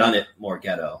couldn't have done it more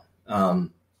ghetto.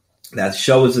 That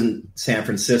show was in San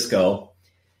Francisco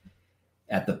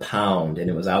at the Pound, and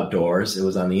it was outdoors. It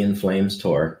was on the In Flames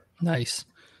tour. Nice.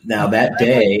 Now that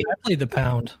day, I played the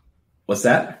Pound. What's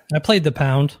that? I played the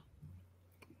Pound.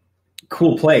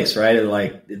 Cool place, right?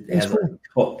 It has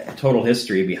a total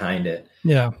history behind it.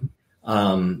 Yeah.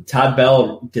 Todd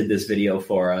Bell did this video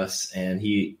for us, and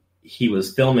he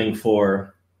was filming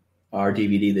for our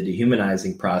DVD, The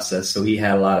Dehumanizing Process. So he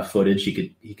had a lot of footage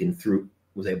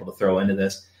was able to throw into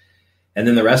this. And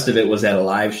then the rest of it was at a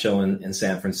live show in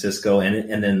San Francisco.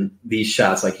 And then these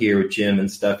shots like here with Jim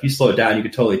and stuff, you slow it down, you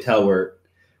could totally tell we're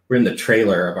in the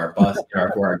trailer of our bus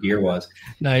where our gear was.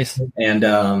 Nice. And,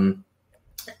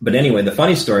 but anyway, the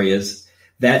funny story is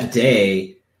that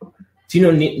day, do you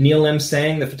know Neil M.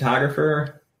 Sang, the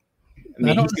photographer? I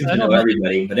mean, he seems to know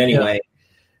everybody, but anyway,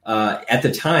 at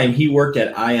the time he worked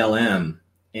at ILM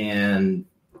and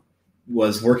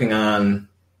was working on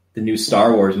the new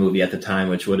Star Wars movie at the time,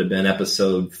 which would have been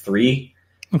episode 3.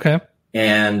 Okay.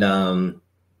 And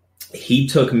he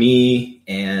took me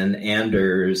and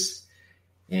Anders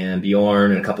and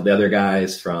Bjorn and a couple of the other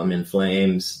guys from In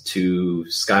Flames to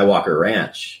Skywalker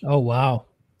Ranch. Oh, wow.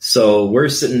 So we're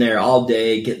sitting there all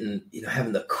day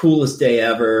having the coolest day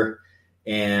ever.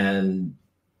 And,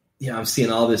 I'm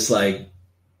seeing all this like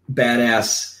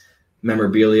badass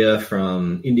memorabilia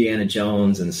from Indiana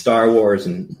Jones and Star Wars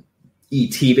and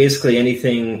E.T., basically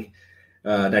anything,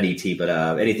 not E.T.,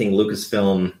 but anything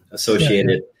Lucasfilm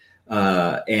associated.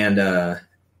 Yeah. And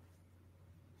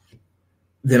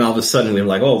then all of a sudden we were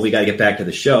like, oh, we got to get back to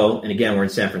the show. And again, we're in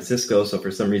San Francisco. So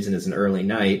for some reason it's an early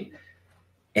night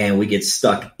and we get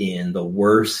stuck in the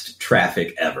worst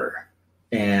traffic ever.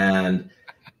 And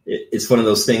it's one of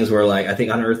those things where like, I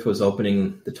think Unearthed was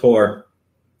opening the tour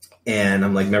and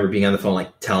I'm like, remember being on the phone,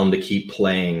 like tell them to keep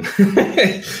playing.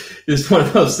 It's one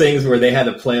of those things where they had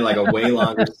to play like a way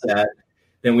longer set.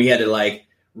 Then we had to like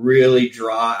really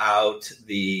draw out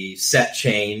the set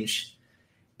change.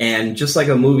 And just like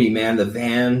a movie, man, the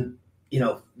van,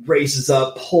 races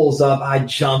up, pulls up. I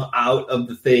jump out of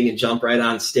the thing and jump right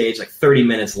on stage, like 30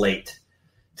 minutes late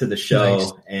to the show.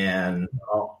 Nice. And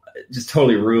just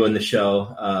totally ruined the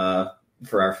show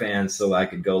for our fans so I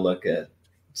could go look at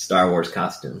Star Wars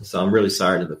costumes. So I'm really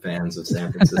sorry to the fans of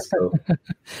San Francisco.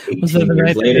 18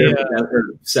 years later, or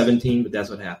 17, but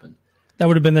that's what happened. That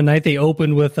would have been the night they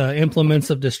opened with implements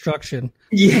of destruction.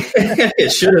 Yeah,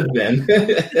 it should have been.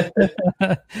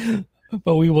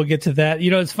 But we will get to that.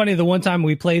 It's funny. The one time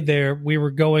we played there, we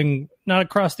were going not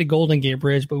across the Golden Gate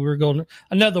Bridge, but we were going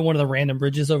another one of the random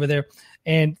bridges over there.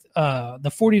 And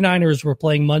the 49ers were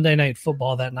playing Monday Night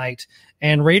Football that night.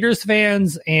 And Raiders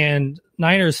fans and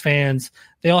Niners fans,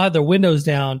 they all had their windows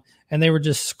down. And they were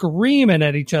just screaming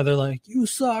at each other like, you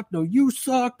suck. No, you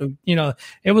suck. No.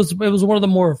 It was one of the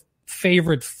more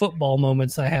favorite football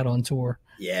moments I had on tour.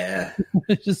 Yeah.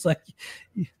 It's just like,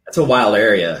 that's a wild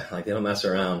area. Like they don't mess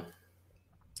around.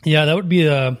 Yeah, that would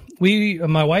be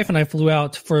my wife and I flew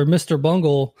out for Mr.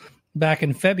 Bungle back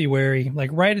in February, like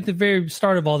right at the very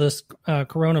start of all this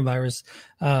coronavirus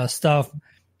stuff.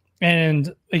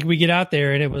 And like we get out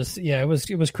there and it was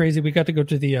crazy. We got to go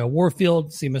to the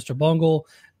Warfield, see Mr. Bungle,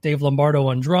 Dave Lombardo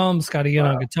on drums, Scotty Young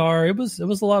on guitar. It was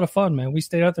a lot of fun, man. We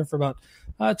stayed out there for about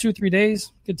 2 or 3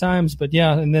 days. Good times. But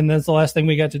yeah, and then that's the last thing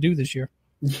we got to do this year.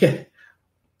 Yeah.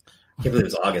 I can't believe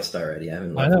it's August already. I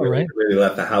haven't really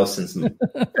left the house since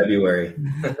February.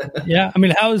 Yeah. I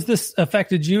mean, how has this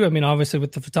affected you? I mean, obviously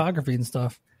with the photography and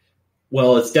stuff.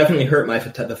 Well, it's definitely hurt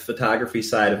the photography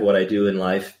side of what I do in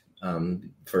life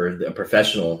for the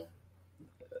professional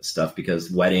stuff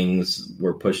because weddings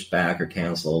were pushed back or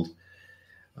canceled.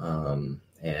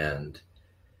 And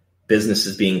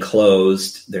businesses being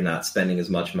closed, they're not spending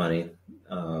as much money.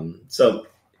 So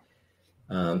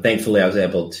thankfully I was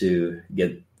able to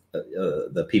get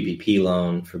the PPP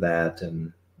loan for that,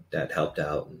 and that helped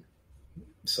out.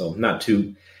 So I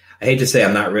hate to say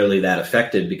I'm not really that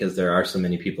affected because there are so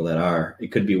many people that are.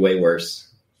 It could be way worse,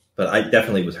 but I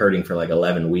definitely was hurting for like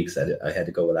 11 weeks. I had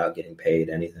to go without getting paid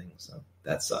anything. So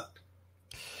that sucked.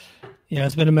 Yeah,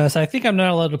 it's been a mess. I think I'm not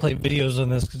allowed to play videos on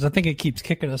this because I think it keeps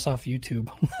kicking us off YouTube.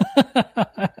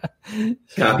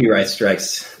 Copyright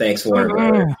strikes. Thanks,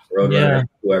 Roadrunner,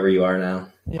 whoever you are now.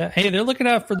 Yeah. Hey, they're looking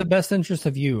out for the best interest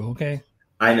of you. Okay.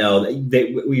 I know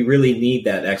we really need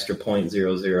that extra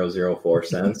 0.0004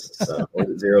 cents. So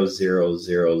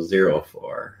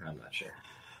 0.00004. I'm not sure.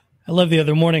 I love the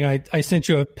other morning. I sent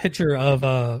you a picture of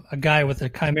a guy with a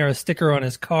Chimaira sticker on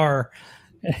his car.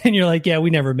 And you're like, yeah, we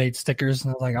never made stickers.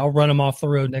 And I was like, I'll run him off the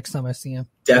road next time I see him.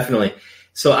 Definitely.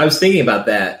 So I was thinking about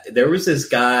that. There was this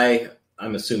guy,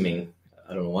 I'm assuming,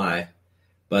 I don't know why,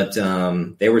 but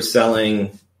they were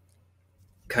selling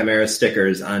Chimaira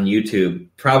stickers on YouTube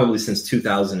probably since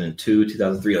 2002,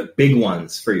 2003, like big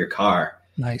ones for your car.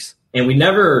 Nice. And we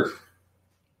never,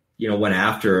 went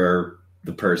after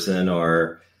the person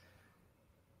or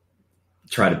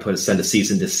try to send a cease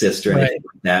and desist or anything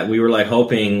like that. We were like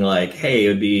hoping like, hey, it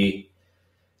would be,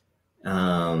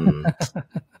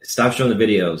 stop showing the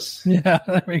videos. Yeah,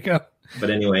 there we go. But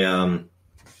anyway,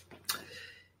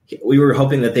 we were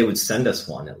hoping that they would send us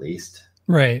one at least.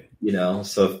 Right.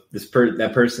 So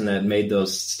that person that made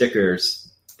those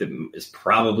stickers is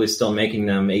probably still making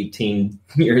them 18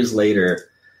 years later.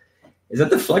 Is that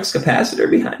the flux capacitor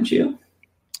behind you?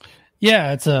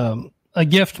 Yeah, it's a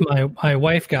gift my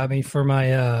wife got me for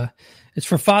my it's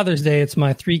for Father's Day. It's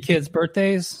my 3 kids'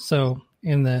 birthdays. So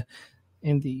I'm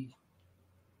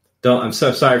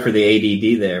so sorry for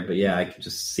the ADD there, but yeah, I can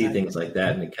just see things like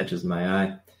that and it catches my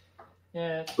eye.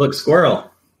 Yeah. Look,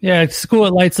 squirrel. Yeah, it's cool.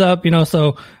 It lights up,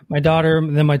 so my daughter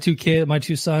and then my 2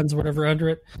 sons, whatever under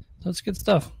it. So it's good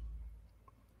stuff.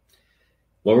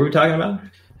 What were we talking about?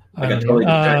 I got totally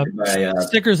distracted by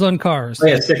stickers on cars. Oh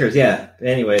yeah, stickers. Yeah.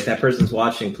 Anyway, if that person's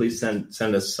watching, please send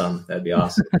us some. That'd be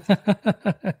awesome.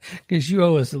 Because you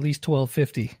owe us at least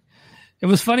 $12.50. It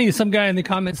was funny. Some guy in the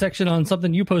comment section on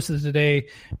something you posted today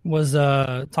was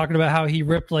talking about how he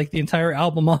ripped like the entire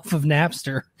album off of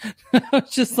Napster.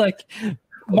 It's just like,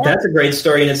 that's a great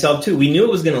story in itself too. We knew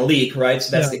it was going to leak, right?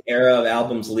 So that's the era of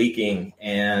albums leaking,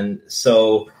 and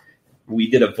so we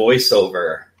did a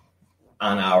voiceover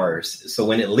on ours. So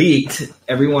when it leaked,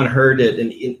 everyone heard it,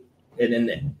 and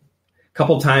a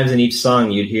couple times in each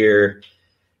song, you'd hear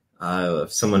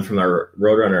someone from our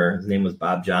Roadrunner. His name was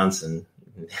Bob Johnson.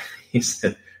 He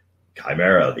said,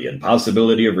 "Chimaira, the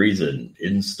impossibility of reason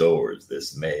in stores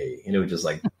this May." Just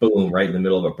like boom, right in the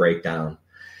middle of a breakdown.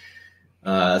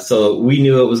 So we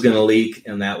knew it was going to leak,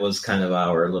 and that was kind of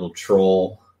our little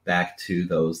troll back to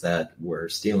those that were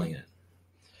stealing it.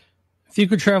 If you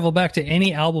could travel back to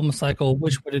any album cycle,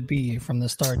 which would it be from the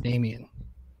start, Damien?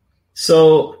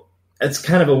 So it's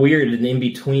kind of a weird and in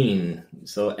between.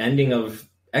 So ending of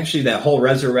actually that whole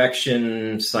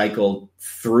Resurrection cycle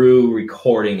through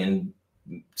recording and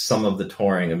some of the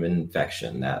touring of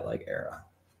Infection, that like era.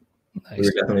 Nice. We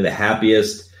were definitely the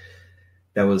happiest.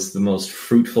 That was the most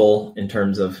fruitful in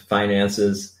terms of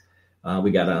finances.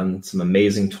 We got on some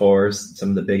amazing tours, some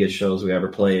of the biggest shows we ever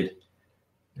played,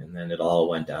 and then it all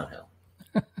went downhill.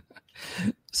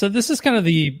 So this is kind of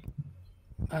the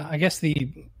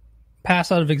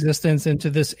pass out of existence into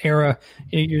this era.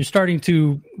 You're starting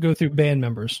to go through band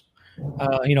members.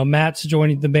 Matt's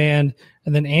joining the band,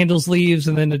 and then Andals leaves,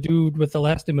 and then a dude with the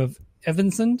last name of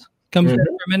Evanson comes in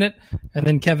for a minute, and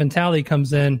then Kevin Talley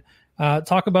comes in.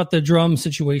 Talk about the drum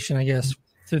situation, I guess.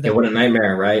 Yeah, what a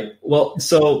nightmare, right? Well,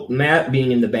 so Matt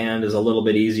being in the band is a little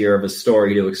bit easier of a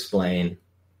story to explain.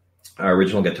 Our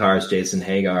original guitarist, Jason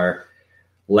Hagar,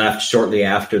 left shortly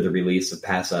after the release of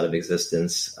Pass Out of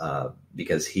Existence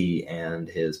because he and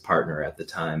his partner at the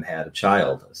time had a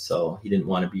child. So he didn't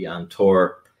want to be on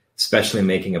tour, especially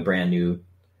making a brand new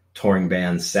touring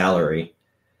band's salary.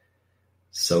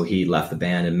 So he left the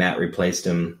band, and Matt replaced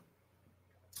him.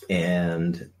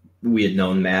 And we had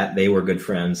known Matt. They were good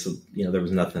friends. So, there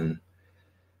was nothing.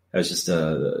 There was just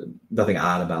nothing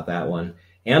odd about that one.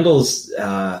 Andals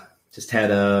just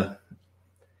had a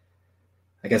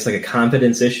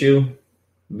confidence issue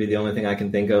would be the only thing I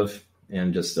can think of,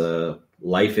 and just a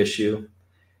life issue,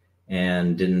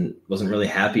 and wasn't really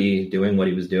happy doing what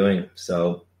he was doing.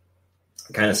 So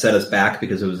it kind of set us back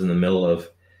because it was in the middle of,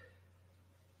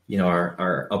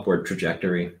 our upward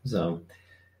trajectory. So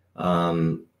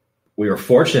we were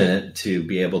fortunate to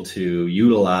be able to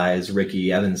utilize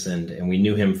Ricky Evanson, and we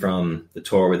knew him from the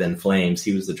tour with In Flames.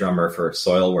 He was the drummer for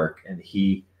Soilwork, and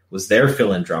he was their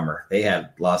fill-in drummer. They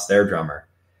had lost their drummer.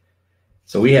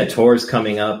 So we had tours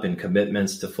coming up and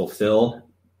commitments to fulfill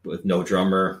with no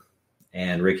drummer.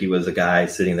 And Ricky was a guy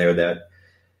sitting there that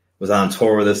was on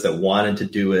tour with us that wanted to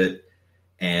do it.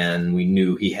 And we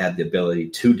knew he had the ability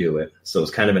to do it. So it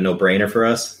was kind of a no-brainer for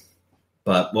us.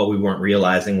 But what we weren't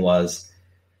realizing was,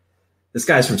 this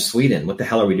guy's from Sweden. What the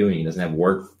hell are we doing? He doesn't have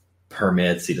work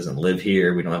permits. He doesn't live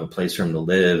here. We don't have a place for him to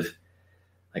live.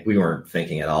 Like, we weren't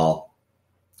thinking at all.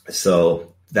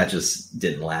 So that just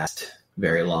didn't last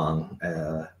very long.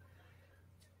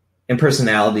 And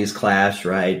personalities clash,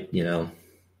 right?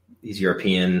 He's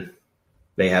European.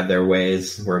 They have their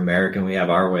ways. We're American. We have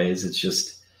our ways. It's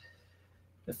just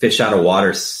a fish out of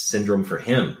water syndrome for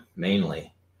him,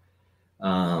 mainly,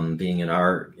 being in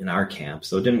our camp.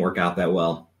 So it didn't work out that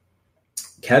well.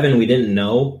 Kevin, we didn't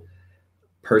know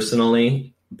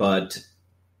personally, but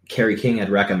Kerry King had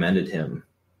recommended him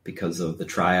because of the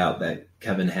tryout that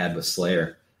Kevin had with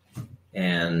Slayer.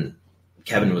 And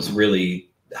Kevin was really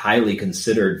highly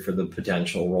considered for the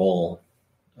potential role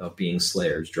of being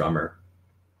Slayer's drummer.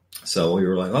 So we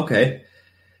were like, okay.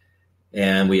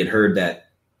 And we had heard that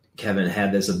Kevin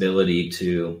had this ability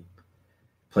to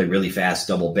play really fast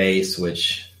double bass,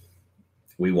 which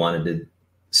we wanted to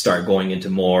start going into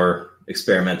more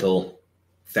experimental,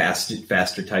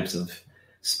 faster types of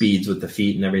speeds with the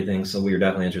feet and everything. So we were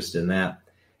definitely interested in that.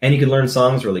 And he could learn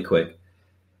songs really quick.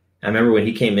 I remember when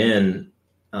he came in,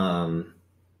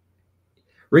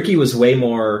 Ricky was way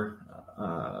more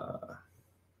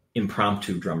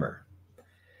impromptu drummer.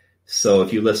 So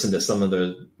if you listen to some of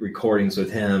the recordings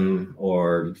with him,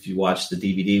 or if you watch the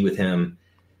DVD with him,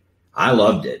 I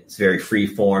loved it. It's very free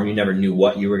form. You never knew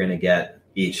what you were going to get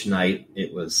each night.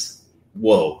 It was,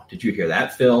 whoa, did you hear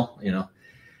that, Phil? You know,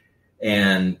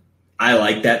 and I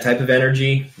like that type of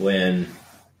energy when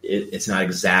it's not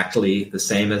exactly the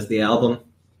same as the album.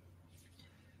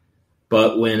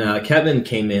 But when Kevin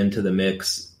came into the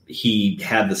mix, he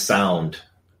had the sound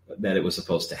that it was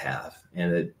supposed to have,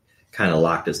 and it kind of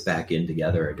locked us back in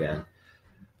together again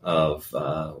of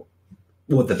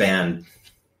what the band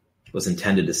was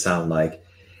intended to sound like.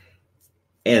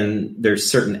 And there's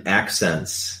certain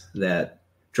accents that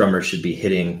drummers should be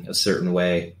hitting a certain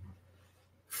way.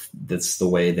 That's the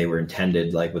way they were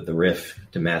intended, like with the riff,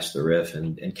 to match the riff.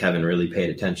 And Kevin really paid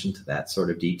attention to that sort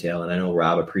of detail. And I know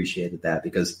Rob appreciated that,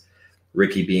 because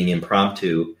Ricky being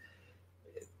impromptu,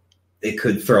 it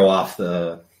could throw off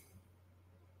the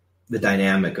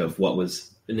dynamic of what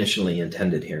was initially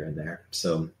intended here and there.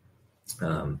 So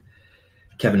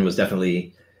Kevin was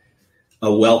definitely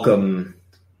a welcome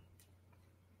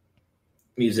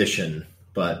musician,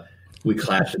 but we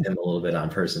clashed with him a little bit on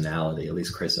personality. At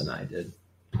least Chris and I did.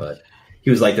 But he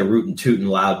was like the rootin' tootin'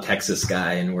 loud Texas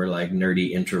guy, and we're like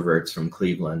nerdy introverts from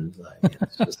Cleveland. Like,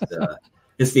 it's just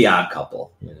it's the odd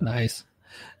couple. You know? Nice.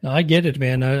 No, I get it,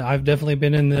 man. I've definitely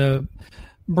been in the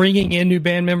bringing in new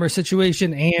band member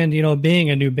situation, and being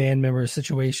a new band member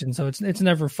situation. So it's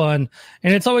never fun,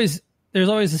 and there's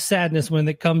always a sadness when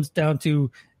it comes down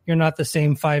to you're not the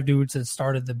same five dudes that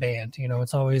started the band.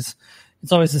 It's always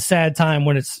a sad time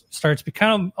when it starts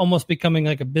almost becoming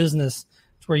like a business,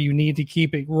 where you need to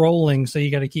keep it rolling. So you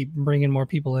got to keep bringing more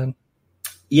people in.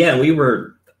 Yeah. We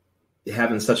were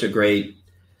having such a great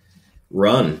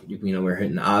run. We're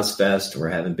hitting Ozfest, we're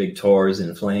having big tours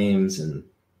in Flames, and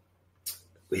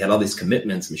we had all these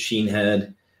commitments, Machine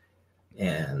Head,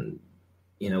 and,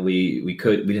 we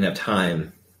didn't have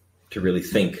time to really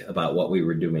think about what we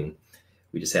were doing.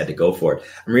 We just had to go for it.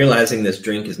 I'm realizing this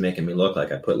drink is making me look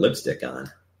like I put lipstick on.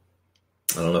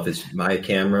 I don't know if it's my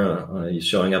camera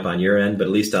showing up on your end, but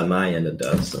at least on my end it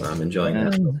does. So I'm enjoying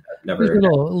that. A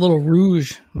little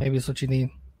rouge, maybe is what you need.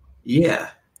 Yeah,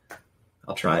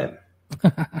 I'll try it.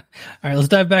 All right, let's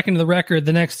dive back into the record.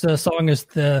 The next song is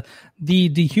the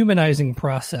Dehumanizing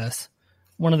Process.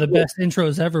 One of the best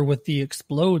intros ever with the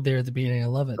explode there at the beginning. I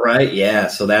love it. Right, yeah.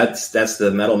 So that's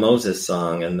the Metal Moses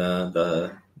song, and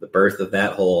the birth of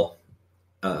that whole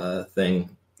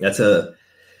thing.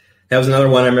 That was another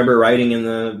one I remember writing in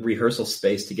the rehearsal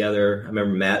space together. I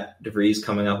remember Matt DeVries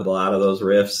coming up with a lot of those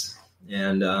riffs,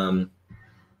 and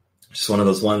just one of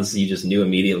those ones you just knew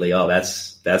immediately, oh,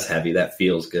 that's heavy. That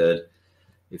feels good.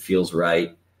 It feels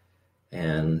right.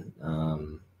 And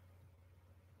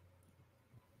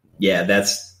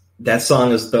that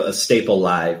song is a staple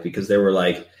live, because there were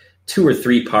like 2 or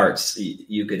 3 parts.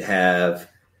 You could have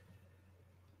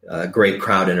great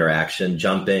crowd interaction,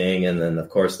 jumping, and then of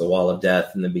course the wall of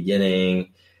death in the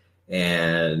beginning,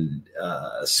 and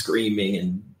screaming,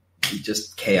 and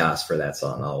just chaos for that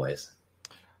song always.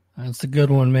 That's a good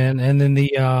one, man. And then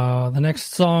the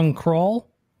next song, Crawl.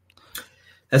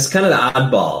 That's kind of the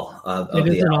oddball. It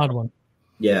is an odd one.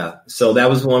 Yeah. So that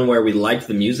was one where we liked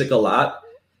the music a lot.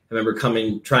 I remember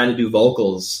trying to do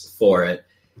vocals for it,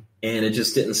 and it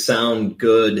just didn't sound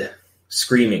good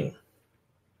screaming.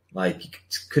 Like, you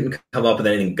couldn't come up with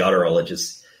anything guttural. It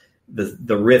just, the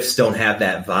riffs don't have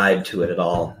that vibe to it at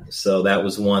all. So that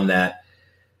was one that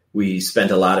we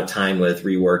spent a lot of time with,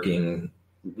 reworking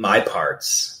my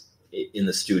parts in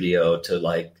the studio to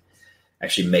like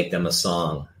actually make them a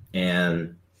song.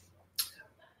 And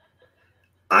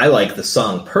I like the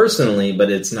song personally, but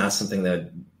it's not something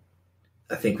that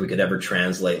I think we could ever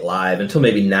translate live until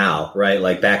maybe now, right?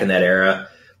 Like back in that era,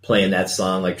 playing that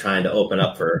song, like trying to open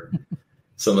up for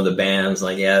some of the bands,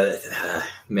 like,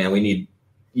 man, we need,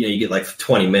 you get like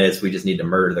 20 minutes. We just need to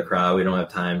murder the crowd. We don't have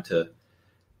time to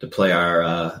play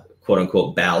our quote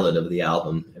unquote ballad of the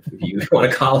album, if you want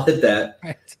to call it that.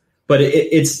 Right. But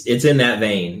it's in that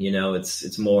vein,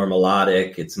 it's more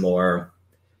melodic. It's more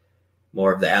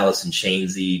of the Alice in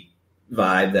Chainsy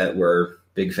vibe that we're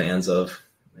big fans of,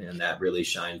 and that really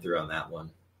shined through on that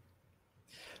one.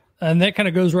 And that kind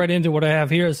of goes right into what I have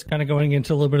here is kind of going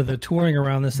into a little bit of the touring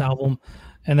around this album.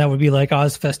 And that would be like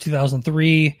Ozfest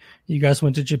 2003. You guys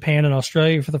went to Japan and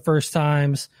Australia for the first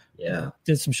times. Yeah.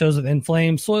 Did some shows with In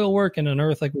Flames, Soilwork, and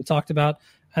Unearth, like we talked about.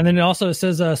 And then it also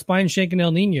says Spine Shank and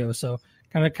El Nino. So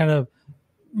kind of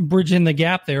bridging the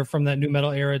gap there from that new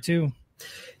metal era too.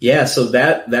 Yeah. So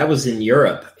that was in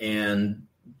Europe, and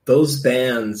those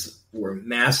bands were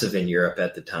massive in Europe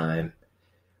at the time.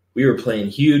 We were playing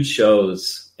huge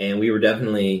shows, and we were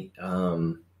definitely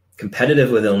competitive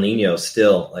with El Nino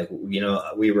still. Like,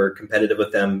 we were competitive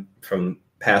with them from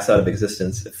past out of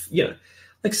existence,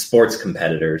 like sports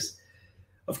competitors.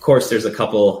 Of course, there's a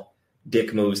couple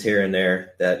dick moves here and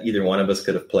there that either one of us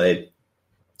could have played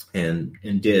and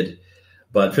did.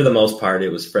 But for the most part, it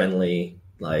was friendly.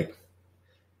 Like,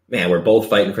 man, we're both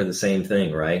fighting for the same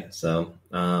thing, right? So,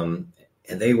 and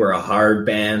they were a hard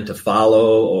band to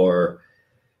follow,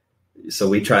 so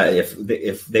we try,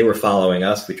 if they were following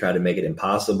us, we try to make it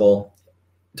impossible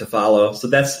to follow. So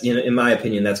that's, in my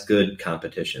opinion, that's good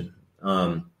competition.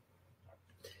 But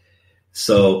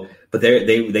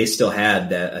they still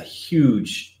had a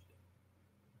huge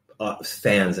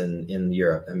fans in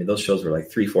Europe. I mean, those shows were like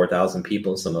 3,000-4,000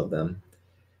 people, some of them.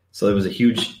 So it was a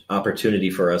huge opportunity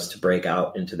for us to break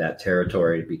out into that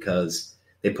territory because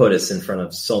they put us in front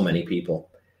of so many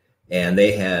people, and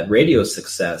they had radio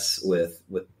success with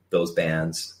those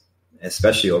bands,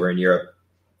 especially over in Europe.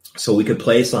 So we could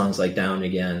play songs like Down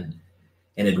Again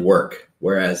and it'd work.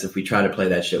 Whereas if we try to play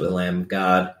that shit with Lamb of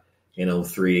God in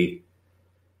 2003,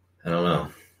 I don't know,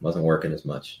 wasn't working as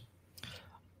much.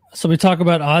 So we talk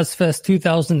about Ozfest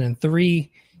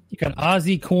 2003. You got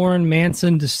Ozzy, Korn,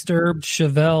 Manson, Disturbed,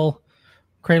 Chevelle,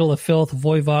 Cradle of Filth,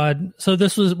 Voivod. So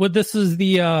this is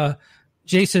the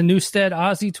Jason Newsted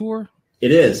Ozzy tour?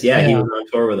 It is, yeah. He was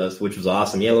on tour with us, which was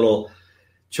awesome. He had a little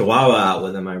Chihuahua out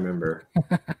with him, I remember.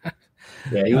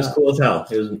 Yeah, he was cool as hell.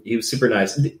 He was super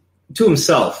nice to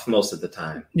himself most of the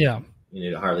time. Yeah,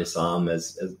 hardly saw him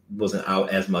as wasn't out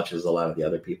as much as a lot of the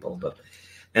other people.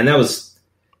 And that was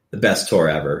the best tour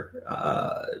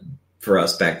ever for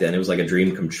us back then. It was like a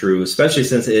dream come true, especially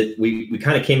since we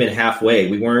kind of came in halfway.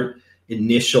 We weren't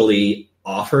initially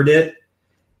offered it,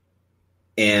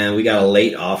 and we got a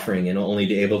late offering and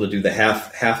only able to do the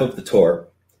half of the tour.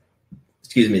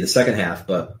 The second half,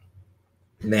 but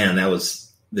man, that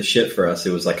was the shit for us.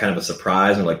 It was like kind of a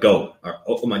surprise, and like, go,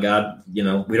 oh my God, we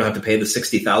don't have to pay the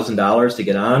 $60,000 to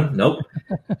get on. Nope.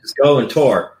 Just go and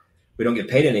tour. We don't get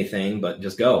paid anything, but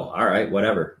just go. All right,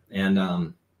 whatever.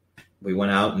 And we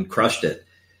went out and crushed it.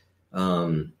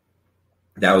 That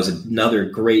was another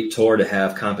great tour to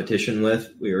have competition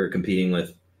with. We were competing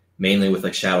mainly with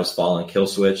like Shadows Fall and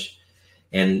Killswitch.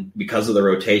 And because of the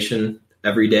rotation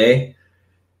every day,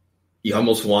 you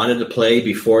almost wanted to play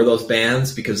before those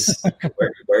bands because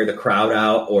wear the crowd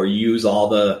out or use all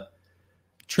the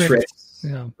tricks.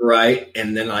 Yeah. Right.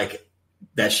 And then like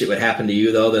that shit would happen to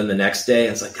you though. Then the next day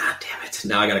it's like, God damn it.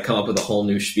 Now I got to come up with a whole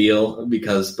new spiel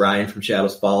because Brian from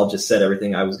Shadows Fall just said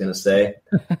everything I was going to say.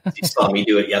 He saw me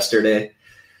do it yesterday.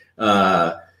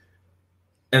 And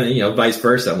then, vice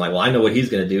versa. I'm like, well, I know what he's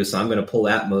going to do. So I'm going to pull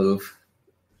that move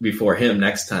before him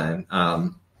next time.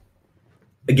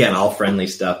 Again, all friendly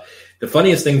stuff. The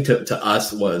funniest thing to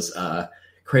us was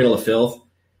Cradle of Filth,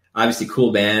 obviously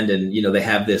cool band, and they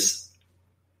have this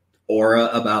aura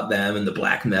about them and the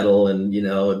black metal, and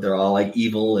they're all like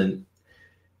evil, and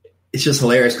it's just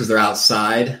hilarious because they're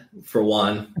outside for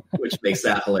one, which makes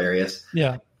that hilarious.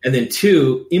 Yeah, and then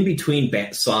two, in between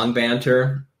song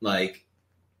banter, like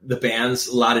the bands,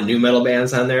 a lot of new metal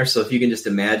bands on there. So if you can just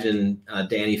imagine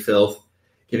Danny Filth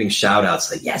giving shout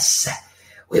outs like, yes,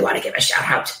 we want to give a shout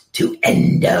out to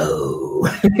Endo.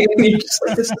 Just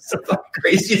like, this is the fucking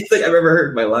craziest thing I've ever heard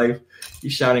in my life.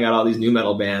 He's shouting out all these new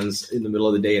metal bands in the middle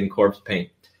of the day in corpse paint.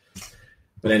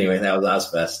 But anyway, that was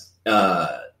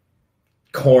Ozfest.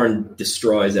 Korn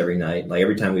destroys every night. Like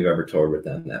every time we've ever toured with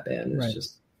them, that band is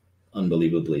just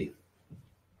unbelievably.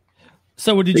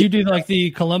 So did you do like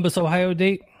the Columbus, Ohio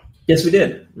date? Yes, we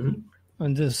did. Mm-hmm.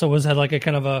 And so was that like a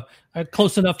kind of a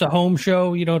close enough to home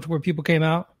show, to where people came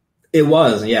out? It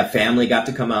was, yeah. Family got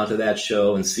to come out to that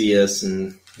show and see us,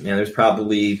 and there's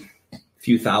probably a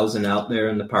few thousand out there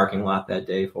in the parking lot that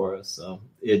day for us. So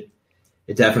it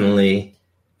definitely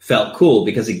felt cool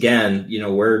because again,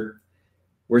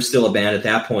 we're still a band at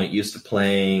that point used to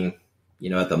playing,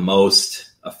 at the most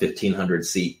a 1,500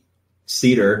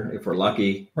 seater if we're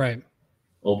lucky, right?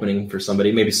 Opening for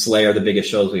somebody, maybe Slayer, the biggest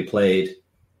shows we played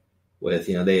with,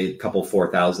 they a couple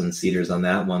 4,000 seaters on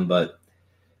that one, but.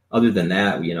 Other than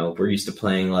that, we're used to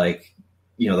playing like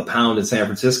the pound in San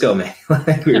Francisco, man.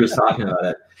 Like we were just talking about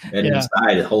it. And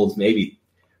inside it holds maybe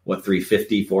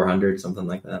 350, 400, something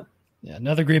like that. Yeah,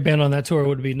 another great band on that tour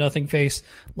would be Nothing Face.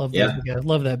 Love that.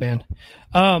 Love that band.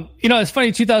 It's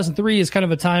funny. 2003 is kind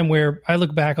of a time where I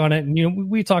look back on it, and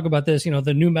we talk about this.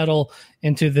 The new metal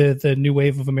into the new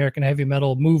wave of American heavy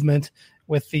metal movement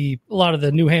with a lot of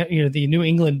the the New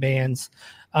England bands.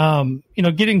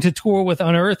 Getting to tour with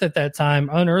Unearth at that time.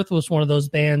 Unearth was one of those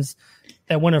bands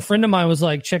that when a friend of mine was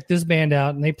like, check this band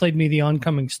out, and they played me The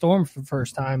Oncoming Storm for the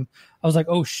first time, I was like,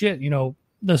 oh shit,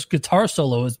 this guitar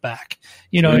solo is back.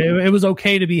 It was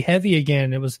okay to be heavy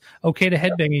again. It was okay to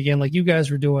headbang again, like you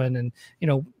guys were doing, and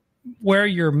wear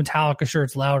your Metallica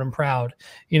shirts loud and proud.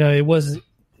 It was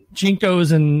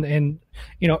Jinkos and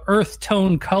earth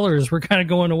tone colors were kind of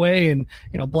going away, and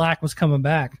black was coming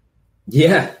back.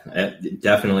 Yeah, it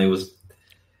definitely was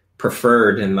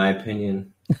preferred in my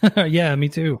opinion. Yeah, me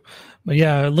too. But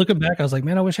yeah, looking back, I was like,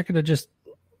 man, I wish I could have just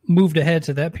moved ahead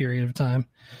to that period of time.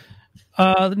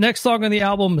 The next song on the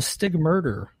album is Stig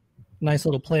Murder. Nice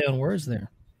little play on words there.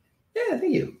 Yeah,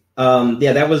 thank you.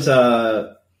 That was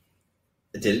I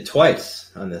did it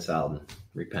twice on this album,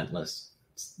 Repentless.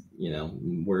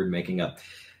 Word making up.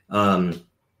 That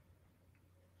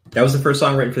was the first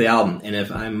song written for the album, and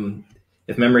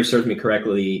if memory serves me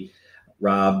correctly,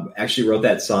 Rob actually wrote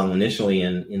that song initially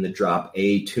in the drop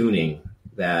A tuning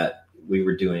that we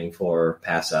were doing for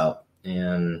Pass Out,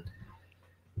 and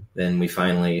then we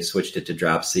finally switched it to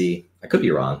drop C. I could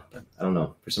be wrong, but I don't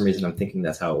know. For some reason, I'm thinking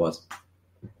that's how it was.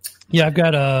 Yeah, I've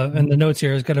got in the notes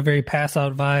here, it's got a very Pass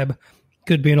Out vibe.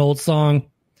 Could be an old song.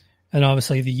 And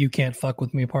obviously the You Can't Fuck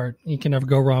With Me part. You can never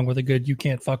go wrong with a good You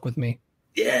Can't Fuck With Me.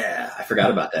 Yeah, I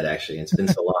forgot about that, actually. It's been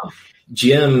so long.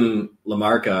 Jim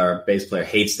LaMarca, our bass player,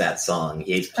 hates that song.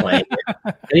 He hates playing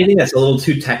it. Anything that's a little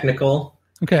too technical.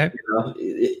 Okay.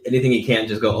 Anything you can't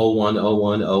just go 01,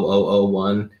 01,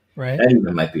 0001. Right. That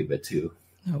even might be a bit too.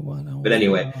 01. But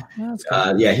anyway,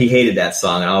 cool. he hated that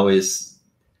song. I always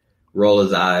roll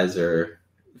his eyes or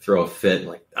throw a fit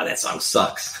like, oh, that song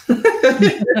sucks.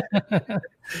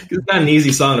 It's not an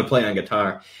easy song to play on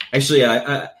guitar. Actually,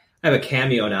 I have a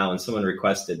Cameo now, and someone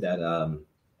requested that a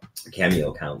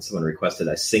Cameo account. Someone requested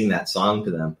I sing that song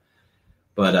to them.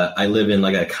 But I live in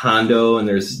like a condo, and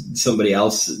there's somebody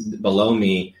else below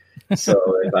me. So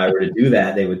if I were to do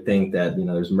that, they would think that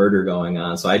there's murder going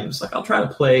on. So I was like, I'll try to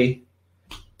play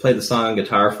the song on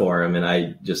guitar for him, and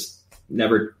I just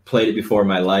never played it before in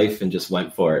my life, and just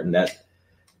went for it, and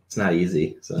it's not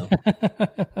easy. So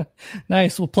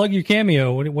nice. Well, plug your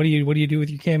Cameo. What do you do with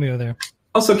your Cameo there?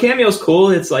 Also, Cameo's cool.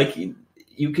 It's like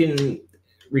you can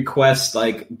request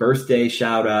like birthday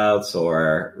shout outs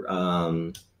or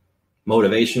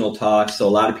motivational talks. So a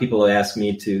lot of people ask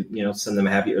me to, send them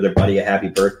their buddy a happy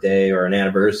birthday or an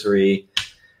anniversary.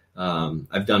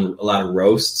 I've done a lot of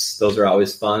roasts. Those are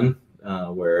always fun,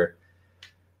 where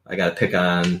I got to pick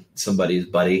on somebody's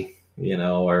buddy,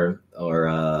 or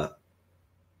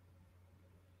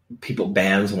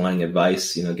bands wanting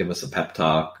advice, give us a pep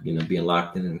talk, being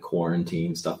locked in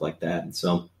quarantine, stuff like that. And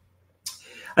so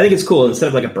I think it's cool. Instead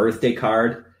of like a birthday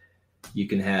card, you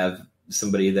can have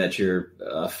somebody that you're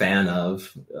a fan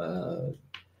of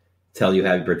tell you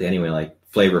happy birthday anyway, like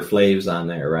Flavor Flav's on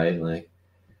there, right? Like,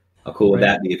 how cool would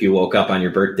that be if you woke up on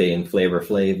your birthday and Flavor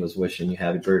Flav was wishing you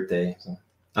happy birthday? So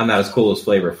I'm not as cool as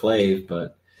Flavor Flav,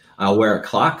 but I'll wear a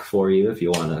clock for you if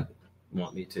you want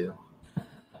me to.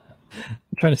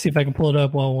 I'm trying to see if I can pull it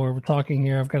up while we're talking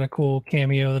here. I've got a cool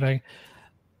Cameo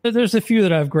there's a few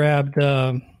that I've grabbed.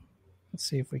 Let's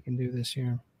see if we can do this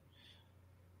here.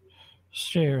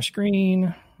 Share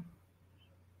screen.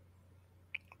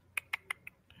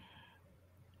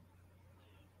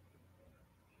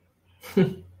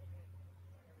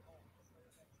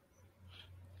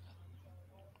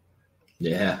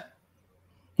 Yeah.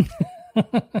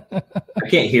 I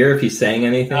can't hear if he's saying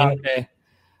anything. Okay.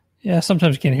 Yeah,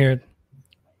 sometimes you can't hear it.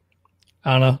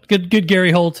 I don't know. Good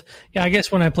Gary Holt. Yeah, I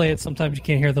guess when I play it, sometimes you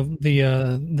can't hear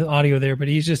the audio there, but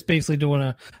he's just basically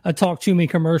doing a Talk To Me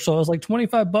commercial. I was like,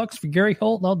 $25 for Gary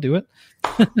Holt, and I'll do it.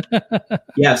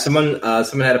 Yeah, someone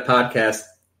had a podcast.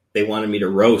 They wanted me to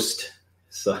roast,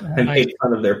 so I made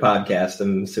fun of their podcast.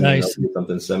 I'm assuming they'll do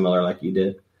something similar like you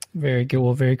did. Very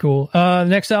cool. Very cool.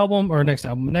 Next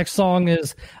song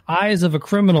is Eyes of a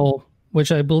Criminal,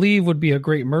 which I believe would be a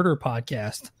great murder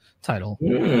podcast title.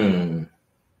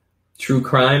 True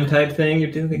crime type thing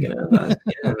you're thinking of.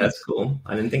 Yeah, that's cool.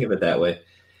 I didn't think of it that way.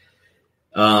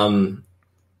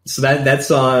 So that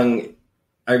song,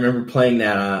 I remember playing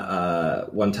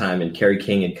that one time, and Kerry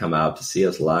King had come out to see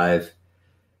us live.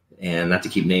 And not to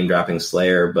keep name dropping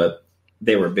Slayer, but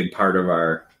they were a big part of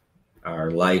our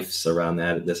our lives around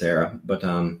this era. But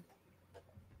I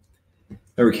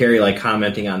remember Kerry like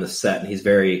commenting on the set, and he's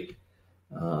very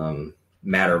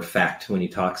matter of fact when he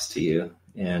talks to you,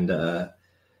 and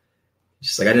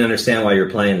just like, I didn't understand why you were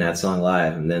playing that song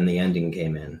live, and then the ending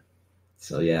came in.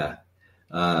 So yeah,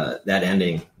 that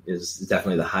ending is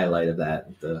definitely the highlight of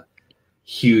that. The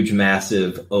huge,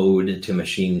 massive ode to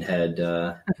Machine Head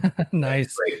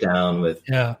nice breakdown with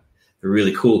the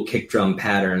really cool kick drum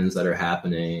patterns that are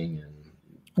happening. And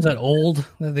is that old?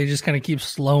 That they just kind of keep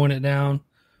slowing it down?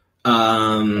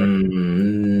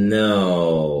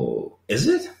 No. Is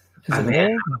it?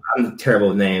 Man, I'm terrible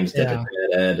with names. Yeah.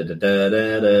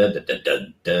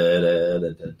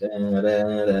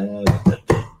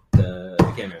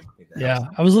 Yeah,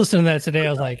 I was listening to that today. I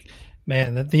was like,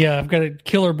 man, I've got a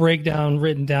killer breakdown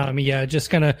written down. I mean, yeah, just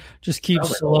keep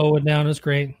slowing down. It's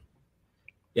great.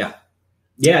 Yeah.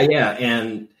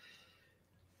 And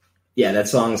yeah, that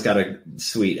song's got a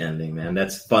sweet ending, man.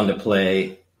 That's fun to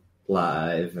play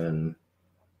live, and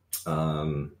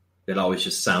it always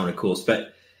just sounded cool.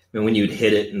 And when you'd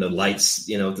hit it and the lights,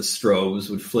 the strobes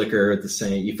would flicker at the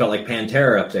same, you felt like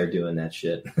Pantera up there doing that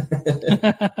shit.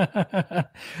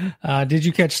 Did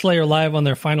you catch Slayer live on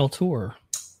their final tour?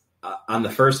 On the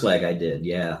first leg, I did.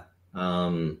 Yeah.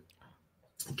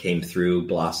 Came through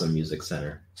Blossom Music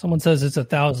Center. Someone says it's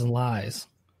 1,000 Lies.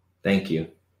 Thank you.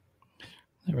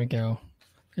 There we go.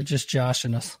 They're just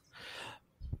joshing us.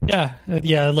 Yeah,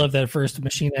 I love that first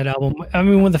Machine Head album. I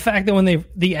mean, when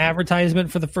the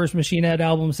advertisement for the first Machine Head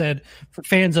album said for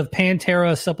fans of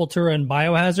Pantera, Sepultura, and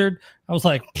Biohazard, I was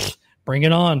like, bring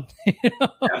it on.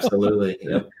 Absolutely.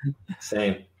 Yep.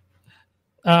 Same.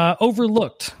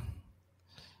 Overlooked.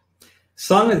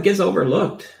 Song that gets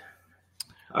overlooked.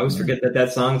 I always forget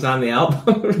that song's on the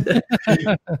album.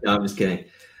 No, I'm just kidding.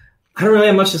 I don't really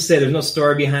have much to say. There's no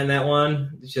story behind that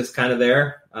one. It's just kind of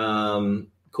there.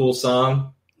 Cool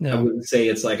song. No. I wouldn't say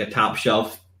it's like a top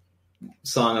shelf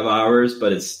song of ours,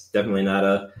 but it's definitely not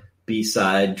a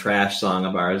B-side trash song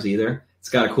of ours either. It's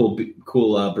got a cool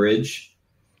bridge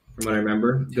from what I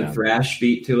remember. Good thrash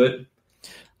beat to it.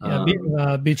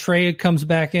 Yeah, Betrayed comes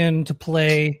back in to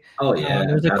play. Oh yeah,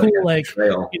 there's a cool like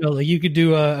you could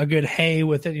do a good hey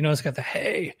with it. It's got the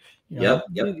hey. Yep,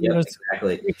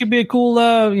 exactly. It could be a cool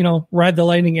Ride the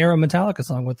Lightning era Metallica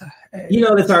song with the hey.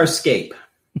 That's our escape.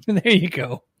 There you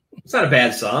go. It's not a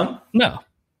bad song. No.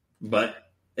 But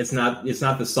it's not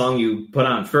the song you put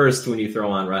on first when you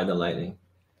throw on Ride the Lightning.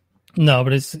 No,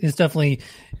 but it's definitely,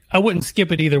 I wouldn't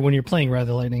skip it either when you're playing Ride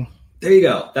the Lightning. There you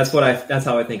go. That's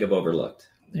how I think of Overlooked.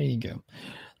 There you go.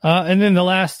 And then the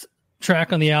last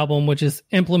track on the album, which is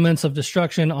Implements of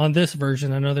Destruction on this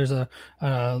version. I know there's a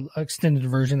extended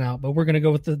version out, but we're going to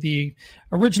go with the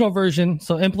original version.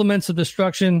 So Implements of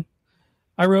Destruction,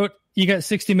 I wrote, you got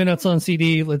 60 minutes on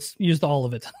CD. Let's use all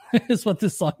of it. Is what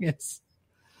this song is.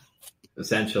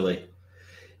 Essentially.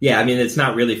 Yeah, I mean, it's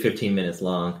not really 15 minutes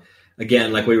long.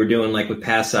 Again, like we were doing like with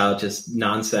Pass Out, just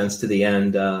nonsense to the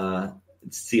end.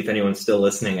 See if anyone's still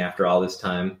listening after all this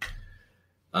time.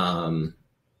 And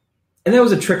that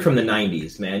was a trick from the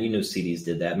 90s, man. You knew CDs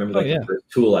did that. Remember the first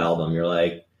Tool album? You're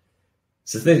like,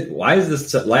 why is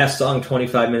this last song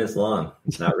 25 minutes long?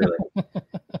 It's not really.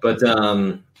 But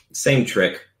same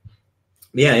trick.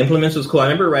 Yeah, Implements was cool. I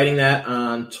remember writing that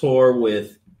on tour we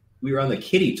were on the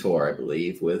Kitty tour, I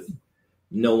believe, with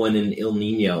No One in El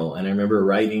Nino. And I remember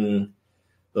writing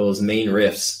those main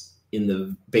riffs in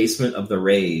the basement of the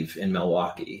Rave in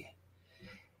Milwaukee.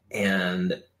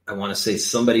 And I want to say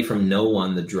somebody from No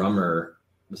One, the drummer,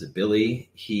 was it Billy?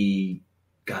 He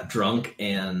got drunk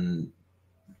and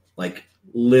like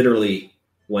literally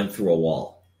went through a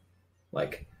wall,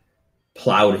 like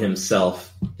plowed his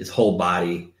whole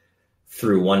body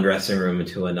through one dressing room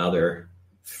into another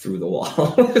through the wall.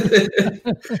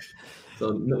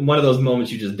 So one of those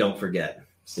moments you just don't forget,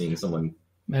 seeing someone.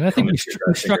 Man, I think we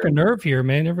struck a nerve here,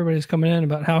 man. Everybody's coming in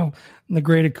about how the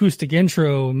great acoustic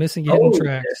intro, missing hidden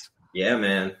tracks. Yeah,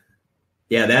 man.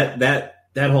 Yeah,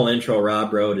 that whole intro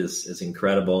Rob wrote is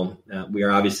incredible. We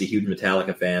are obviously huge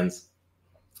Metallica fans,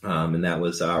 and that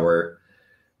was our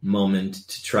moment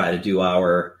to try to do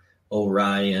our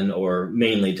Orion, or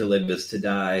mainly To Live Is to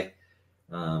Die.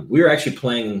 We were actually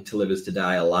playing To Live Is to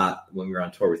Die a lot when we were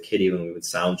on tour with Kitty, when we would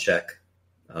sound check.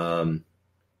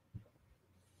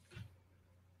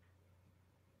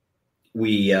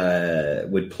 We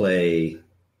would play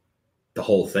the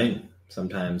whole thing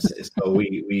sometimes. So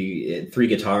we had 3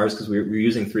 guitars, because we were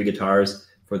using 3 guitars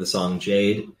for the song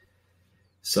Jade.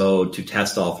 So to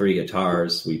test all 3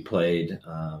 guitars, we played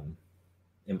Orion.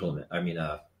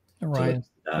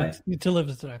 To Live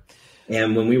Is to Die.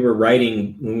 And when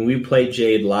we played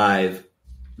Jade live,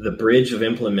 the bridge of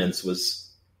Implements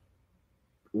was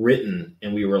written,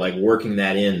 and we were like working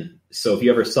that in. So if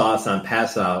you ever saw us on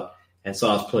Pass Out and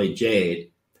saw us play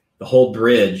Jade, the whole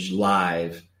bridge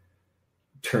live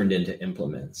turned into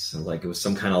Implements. And like it was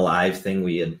some kind of live thing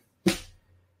we had,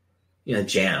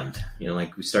 jammed.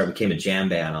 Like we became a jam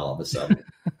band all of a sudden.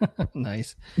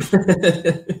 Nice.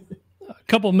 A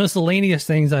couple miscellaneous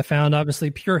things I found. Obviously,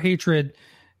 Pure Hatred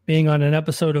being on an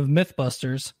episode of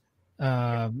Mythbusters.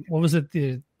 What was it?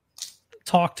 The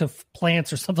Talk to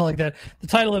Plants or something like that. The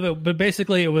title of it, but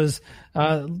basically it was,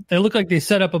 they looked like they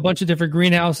set up a bunch of different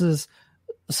greenhouses.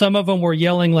 Some of them were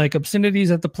yelling like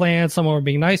obscenities at the plants. Some were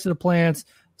being nice to the plants.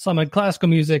 Some had classical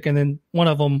music. And then one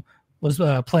of them was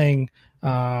playing,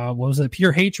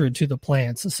 Pure Hatred to the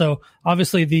plants. So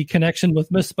obviously the connection with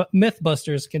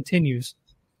Mythbusters continues.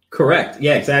 Correct.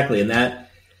 Yeah, exactly. And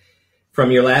that,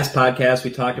 from your last podcast,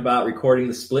 we talked about recording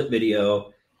the split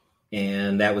video,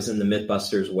 and that was in the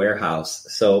Mythbusters warehouse.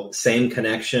 So same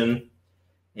connection.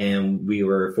 And we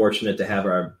were fortunate to have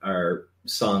our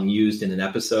song used in an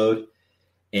episode.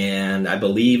 And I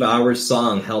believe our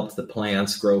song helped the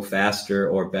plants grow faster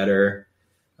or better.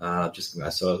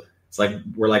 So it's like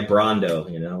we're like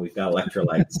Brondo, we've got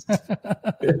electrolytes.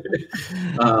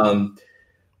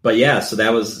 But yeah, so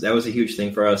that was a huge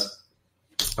thing for us.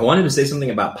 I wanted to say something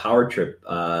about Power Trip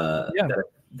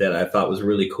that I thought was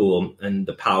really cool, and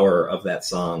the power of that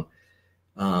song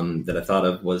that I thought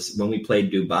of was when we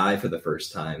played Dubai for the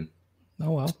first time.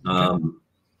 Oh wow! Okay.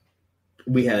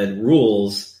 We had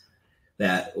rules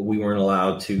that we weren't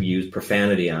allowed to use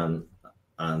profanity on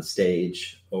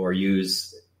stage or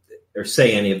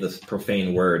say any of the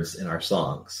profane words in our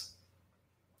songs.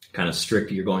 Kind of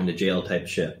strict, you're going to jail type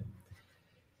shit.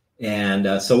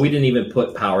 And so we didn't even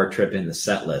put Power Trip in the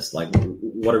set list. Like,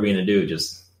 what are we going to do?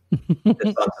 Just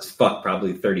fuck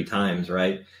probably 30 times,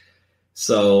 right?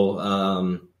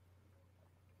 So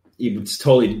it's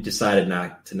totally decided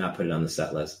not to put it on the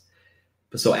set list.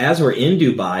 But so as we're in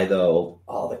Dubai, though,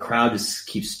 the crowd just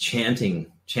keeps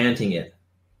chanting it.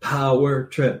 Power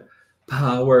Trip,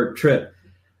 Power Trip.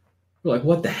 We're like,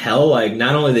 what the hell? Like,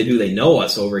 not only do they know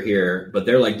us over here, but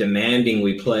they're like demanding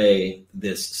we play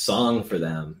this song for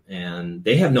them. And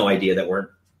they have no idea that we're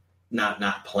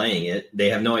not playing it.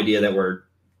 They have no idea that we're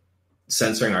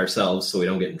censoring ourselves so we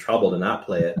don't get in trouble to not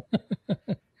play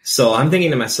it. So I'm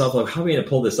thinking to myself, like, how are we going to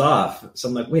pull this off? So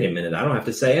I'm like, wait a minute, I don't have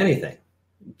to say anything.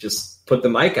 Just put the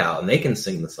mic out and they can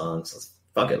sing the song. So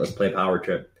fuck it, let's play Power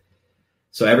Trip.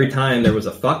 So every time there was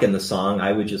a fuck in the song,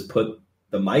 I would just put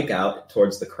the mic out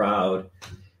towards the crowd,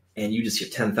 and you just hear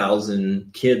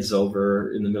 10,000 kids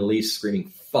over in the Middle East screaming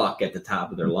fuck at the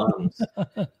top of their lungs.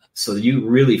 So you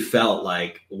really felt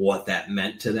like what that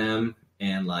meant to them.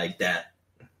 And like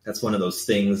that's one of those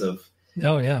things of,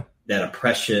 that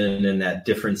oppression and that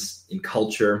difference in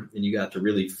culture. And you got to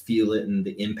really feel it and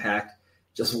the impact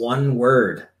just one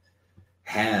word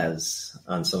has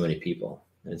on so many people.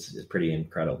 It's pretty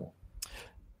incredible.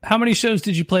 How many shows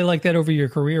did you play like that over your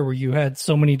career where you had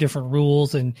so many different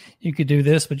rules and you could do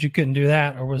this, but you couldn't do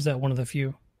that? Or was that one of the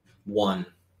few? One.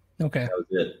 Okay. That was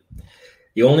it.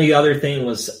 The only other thing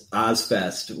was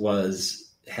Ozfest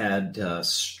had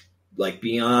like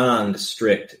beyond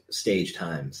strict stage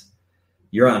times.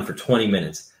 You're on for 20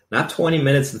 minutes, not 20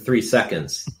 minutes and 3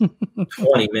 seconds,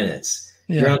 20 minutes.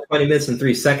 Yeah. You're on 20 minutes and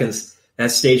 3 seconds.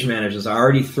 That stage manager's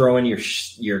already throwing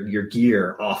your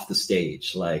gear off the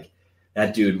stage. Like,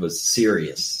 that dude was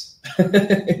serious.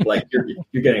 Like,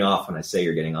 you're getting off when I say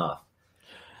you're getting off.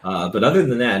 But other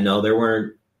than that, no, there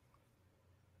weren't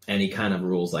any kind of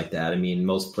rules like that. I mean,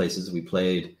 most places we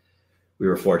played, we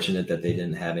were fortunate that they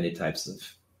didn't have any types of.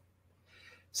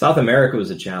 South America was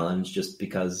a challenge just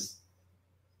because,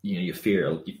 you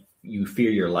fear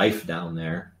your life down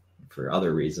there for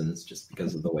other reasons, just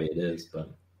because of the way it is. But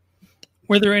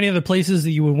were there any other places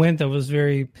that you went that was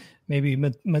very maybe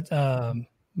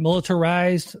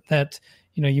militarized that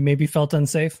you maybe felt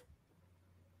unsafe?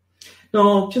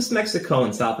 No, just Mexico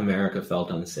and South America felt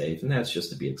unsafe, and that's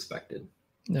just to be expected.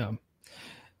 No,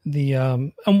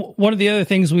 one of the other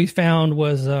things we found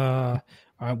was I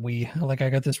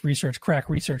got this crack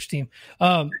research team.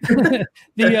 The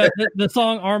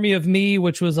song "Army of Me,"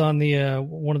 which was on the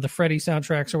one of the Freddy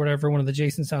soundtracks or whatever, one of the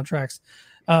Jason soundtracks.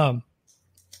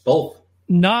 Both.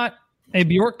 Not a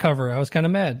Bjork cover. I was kind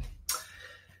of mad.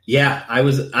 Yeah, I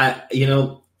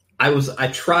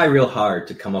try real hard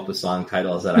to come up with song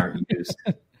titles that aren't used.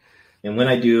 And when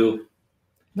I do,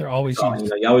 they're always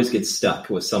used. You always get stuck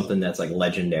with something that's like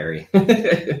legendary.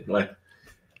 Like,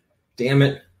 damn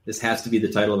it, this has to be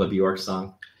the title of a Bjork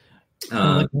song.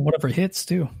 Whatever hits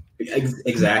too.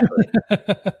 Exactly.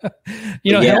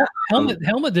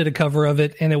 Helmet did a cover of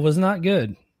it, and it was not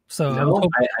good. So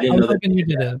I didn't know that you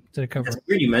did a cover. It's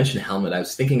weird you mentioned Helmet. I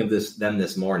was thinking of them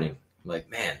this morning.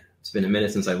 Like, man, it's been a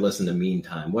minute since I've listened to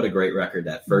Meantime. What a great record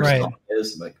that first song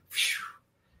is. Like, phew.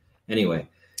 Anyway,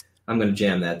 I'm going to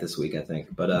jam that this week, I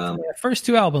think. But first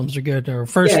two albums are good. Or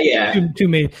first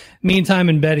two Meantime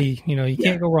and Betty. You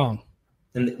can't go wrong.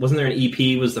 And wasn't there an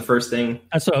EP was the first thing?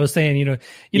 That's what I was saying. You don't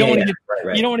want to get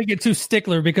you don't want to get too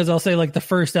stickler, because I'll say like the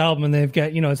first album, and they've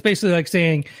got it's basically like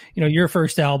saying your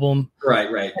first album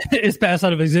right is passed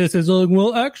out of existence. Like,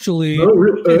 well, actually, there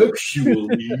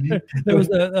was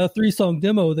a 3-song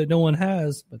demo that no one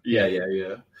has. But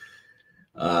yeah.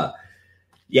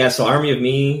 So Army of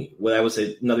Me, well, that was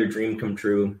another dream come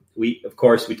true. We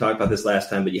talked about this last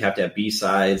time, but you have to have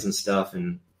B-sides and stuff,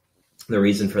 and the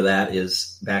reason for that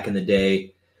is back in the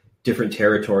day, different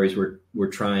territories were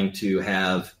trying to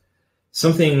have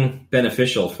something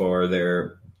beneficial for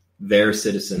their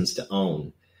citizens to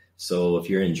own. So if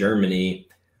you're in Germany,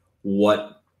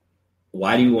 why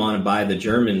do you want to buy the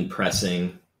German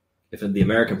pressing if the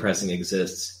American pressing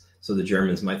exists? So the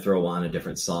Germans might throw on a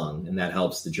different song, and that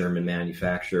helps the German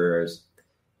manufacturers,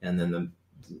 and then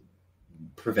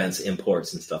prevents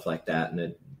imports and stuff like that, and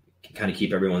it can kind of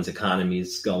keep everyone's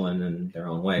economies going in their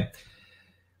own way.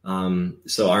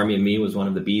 So Army of Me was one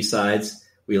of the B-sides.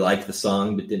 We liked the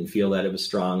song, but didn't feel that it was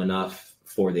strong enough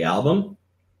for the album.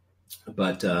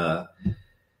 But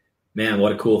man,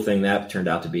 what a cool thing that turned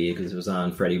out to be, because it was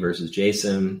on Freddy vs.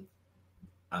 Jason.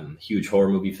 I'm a huge horror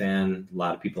movie fan. A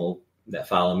lot of people that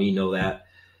follow me know that.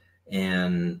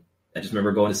 And I just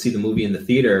remember going to see the movie in the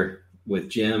theater with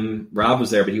Jim. Rob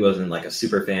was there, but he wasn't like a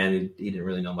super fan. He didn't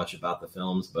really know much about the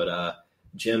films, but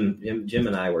Jim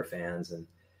and I were fans, and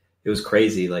it was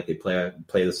crazy. Like, they play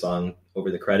the song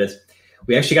over the credits.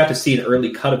 We actually got to see an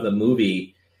early cut of the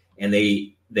movie, and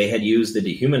they had used the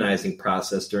dehumanizing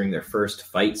process during their first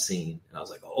fight scene. And I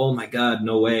was like, oh my God,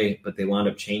 no way. But they wound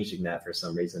up changing that for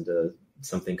some reason to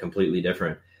something completely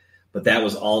different. But that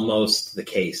was almost the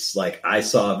case. Like, I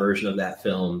saw a version of that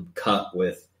film cut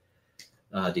with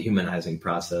dehumanizing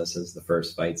process as the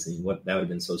first fight scene. That would have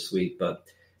been so sweet. But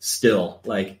still,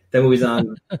 like, that movie's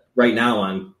on right now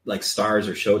on like Stars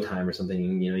or Showtime or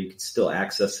something. You can still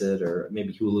access it, or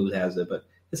maybe Hulu has it, but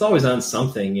it's always on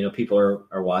something. People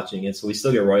are watching it, so we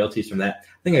still get royalties from that.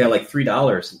 I think I got like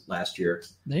 $3 last year.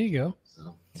 There you go.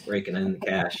 So raking in the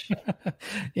cash.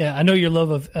 Yeah, I know your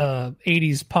love of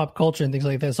 80s pop culture and things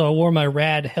like that. So I wore my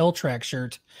Rad Hell Track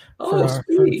shirt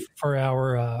for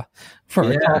our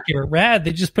talk here. Rad,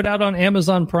 they just put out on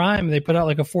Amazon Prime. They put out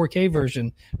like a 4K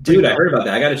version. Dude, I heard about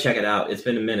that. I got to check it out. It's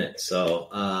been a minute, so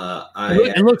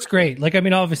it looks great. Like, I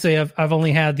mean, obviously, I've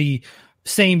only had the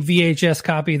same VHS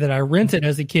copy that I rented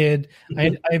as a kid.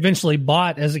 I eventually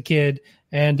bought as a kid,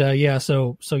 and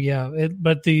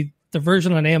but the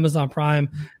version on Amazon Prime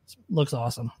looks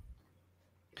awesome.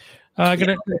 I got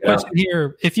a question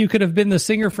here. If you could have been the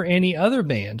singer for any other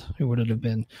band, who would it have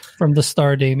been from the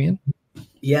Star, Damien?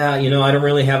 Yeah, I don't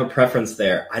really have a preference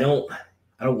there. I don't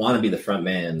want to be the front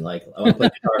man. Like, I want to play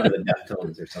guitar for the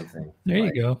Deftones or something. There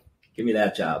you go. Give me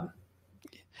that job.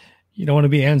 You don't want to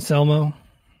be Anselmo?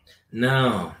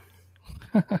 No.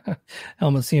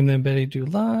 Helmet See Him Then Betty Do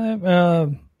Live.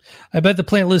 I bet the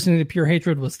plant listening to Pure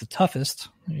Hatred was the toughest.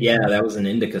 Yeah, that was an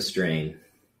indica strain.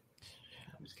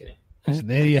 I'm just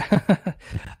kidding. Yeah.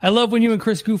 I love when you and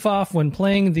Chris goof off when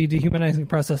playing the dehumanizing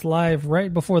process live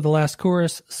right before the last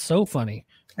chorus. So funny.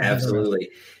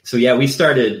 Absolutely. So yeah, we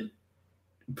started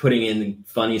putting in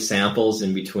funny samples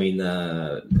in between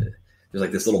there's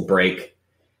like this little break,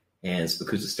 and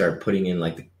Spakusa started putting in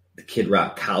like the Kid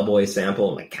Rock cowboy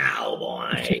sample, like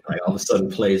cowboy, like all of a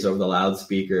sudden plays over the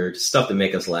loudspeaker, just stuff to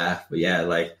make us laugh. But yeah,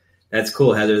 like, that's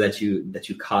cool, Heather, that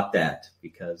you caught that,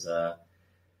 because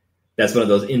that's one of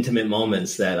those intimate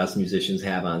moments that us musicians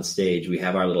have on stage. We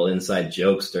have our little inside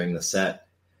jokes during the set,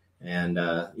 and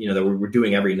that we're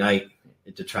doing every night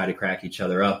to try to crack each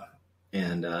other up.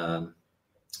 And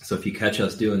so if you catch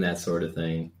us doing that sort of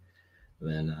thing,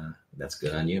 then that's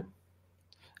good on you.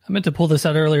 I meant to pull this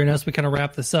out earlier, and as we kind of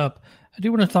wrap this up, I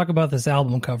do want to talk about this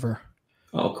album cover.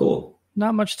 Oh, cool.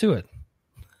 Not much to it.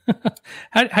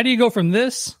 How do you go from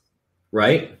this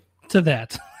right to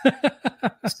that?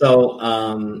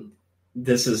 So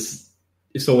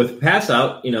with Pass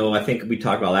Out, I think we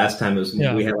talked about last time,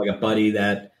 we had like a buddy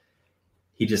that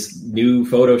he just knew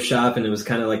Photoshop, and it was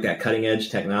kind of like that cutting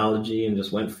edge technology, and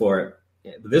just went for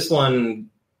it. But this one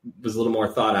was a little more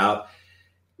thought out.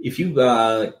 If you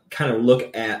kind of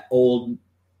look at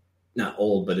not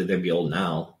old, but they'd be old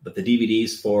now, but the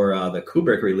DVDs for the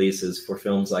Kubrick releases for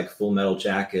films like Full Metal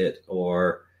Jacket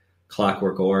or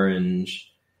Clockwork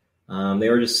Orange. They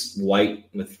were just white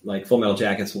with like Full Metal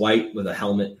Jacket's white with a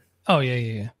helmet. Oh,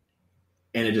 yeah.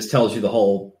 And it just tells you the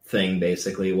whole thing,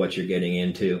 basically, what you're getting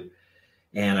into.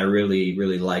 And I really,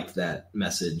 really liked that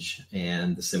message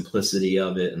and the simplicity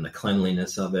of it and the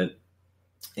cleanliness of it.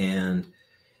 And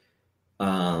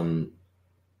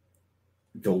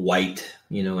the white,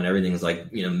 and everything's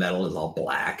like, metal is all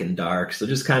black and dark. So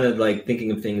just kind of like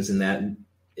thinking of things in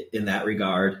that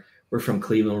regard. We're from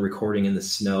Cleveland, recording in the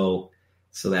snow.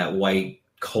 So that white,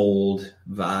 cold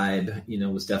vibe,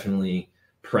 was definitely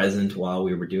present while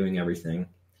we were doing everything.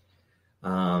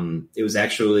 It was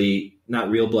actually not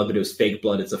real blood, but it was fake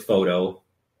blood. It's a photo.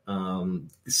 The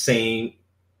same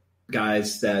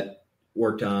guys that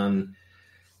worked on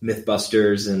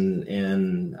Mythbusters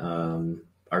and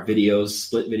our videos,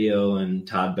 Split Video, and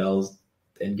Todd Bell's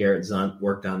and Garrett Zunt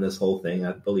worked on this whole thing.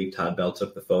 I believe Todd Bell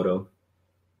took the photo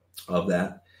of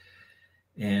that.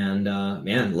 And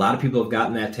man, a lot of people have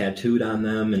gotten that tattooed on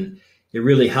them, and it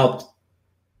really helped.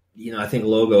 I think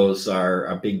logos are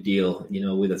a big deal.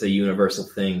 That's a universal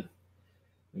thing.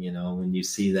 When you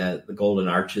see that the golden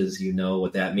arches,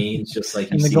 what that means. Just like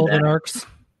you and the see golden that. arcs.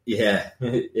 Yeah,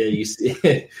 you see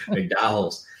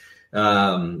McDowell's.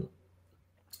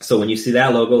 So when you see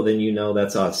that logo, then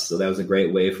that's us. So that was a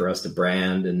great way for us to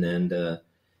brand and then to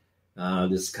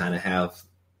just kind of have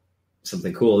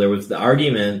something cool. There was the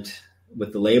argument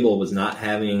with the label was not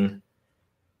having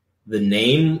the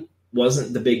name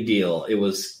wasn't the big deal. It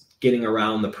was getting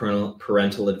around the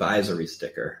parental advisory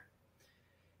sticker.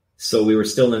 So we were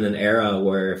still in an era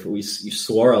where if you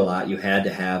swore a lot, you had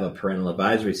to have a parental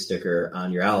advisory sticker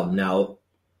on your album. Now,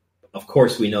 of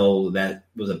course, we know that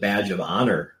was a badge of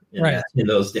honor in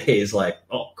those days. Like,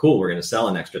 oh, cool, we're going to sell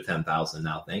an extra 10,000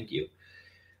 now. Thank you.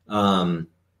 But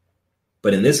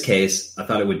in this case, I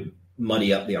thought it would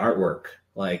muddy up the artwork.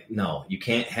 Like, no, you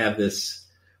can't have this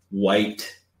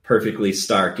white, perfectly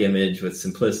stark image with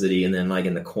simplicity and then like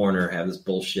in the corner have this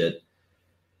bullshit.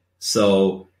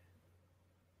 So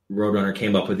Roadrunner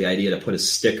came up with the idea to put a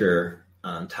sticker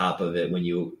on top of it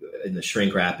in the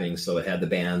shrink wrapping. So it had the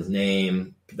band's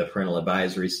name, the parental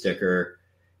advisory sticker,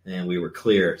 and we were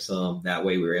clear. So that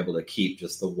way we were able to keep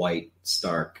just the white,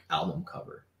 stark album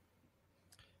cover.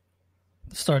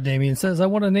 Star Damien says, I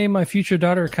want to name my future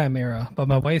daughter Chimaira, but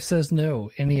my wife says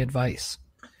no. Any advice?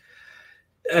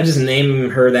 I just name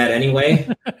her that anyway.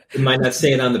 You might not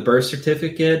say it on the birth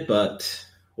certificate, but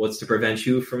what's to prevent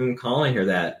you from calling her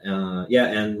that?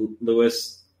 And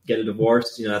Lewis, get a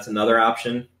divorce. That's another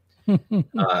option. I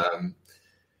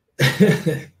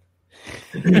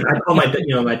call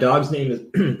my dog's name is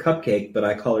Cupcake, but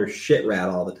I call her Shit Rat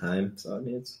all the time. So I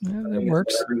think that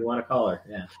works. Whatever you want to call her.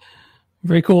 Yeah.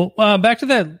 Very cool. Back to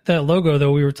that logo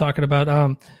though we were talking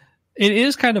about. It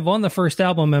is kind of on the first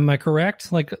album. Am I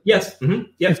correct? Like yes. Mm-hmm.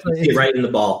 Yep. It's right in the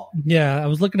ball. Yeah, I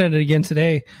was looking at it again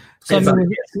today. So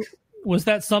was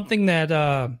that something that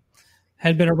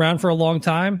had been around for a long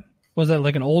time? Was that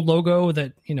like an old logo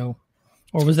that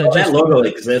or was that that logo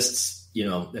exists?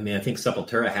 I think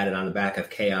Sepultura had it on the back of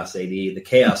Chaos AD. The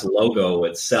Chaos logo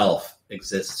itself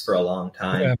exists for a long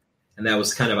time. Yeah. And that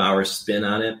was kind of our spin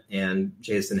on it. And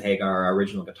Jason Hagar, our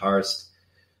original guitarist,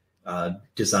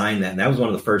 designed that. And that was one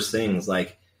of the first things,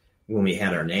 like, when we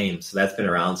had our name. So that's been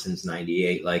around since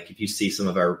 98. Like, if you see some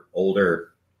of our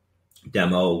older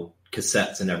demo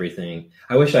cassettes and everything,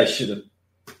 I wish I should have.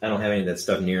 I don't have any of that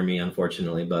stuff near me,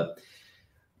 unfortunately, but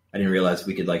I didn't realize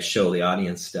we could, like, show the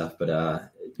audience stuff.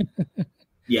 But,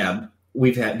 yeah,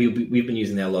 we've been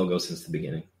using that logo since the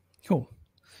beginning. Cool.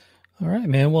 All right,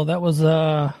 man. Well, that was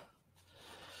the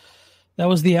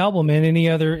album, man. Any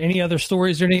other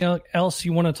stories or anything else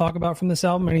you want to talk about from this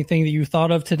album? Anything that you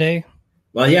thought of today?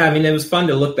 Well, yeah, it was fun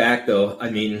to look back, though.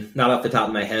 Not off the top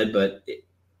of my head, but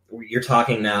you're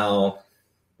talking now,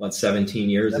 17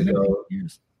 years ago?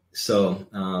 Years. So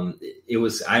it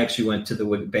was. I actually went to the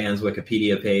band's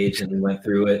Wikipedia page and went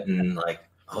through it, and like,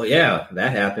 oh yeah,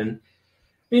 that happened.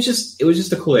 It was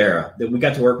just a cool era. We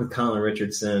got to work with Colin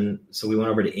Richardson, so we went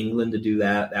over to England to do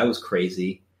that. That was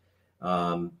crazy. We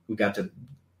went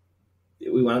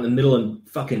in the middle of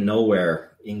fucking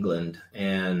nowhere, England,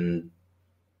 and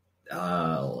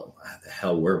how the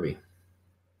hell were we?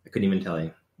 I couldn't even tell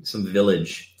you. Some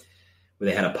village where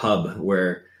they had a pub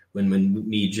where when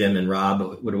me, Jim, and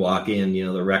Rob would walk in,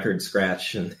 the record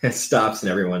scratch and it stops and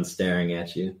everyone's staring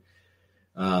at you.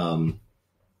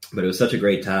 But it was such a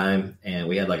great time, and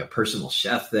we had like a personal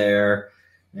chef there,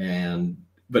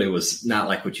 but it was not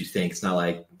like what you think. It's not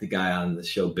like the guy on the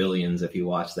show Billions. If you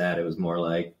watch that, it was more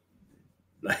like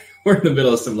we're in the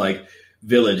middle of some like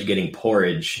village getting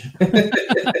porridge.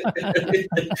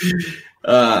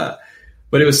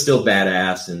 But it was still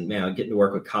badass, and getting to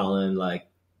work with Colin,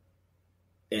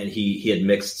 and he had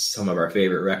mixed some of our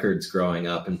favorite records growing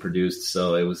up and produced,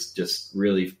 so it was just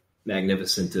really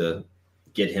magnificent to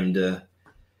get him to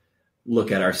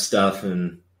look at our stuff.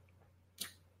 And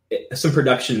some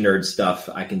production nerd stuff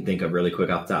I can think of really quick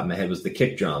off the top of my head was the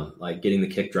kick drum, like getting the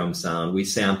kick drum sound. We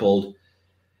sampled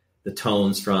the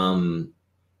tones from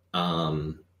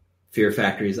Fear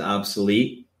Factory's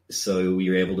Obsolete, so we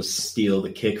were able to steal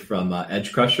the kick from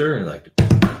Edge Crusher, and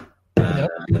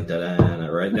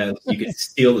right now you could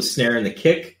steal the snare and the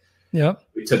kick. Yep.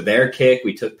 We took their kick.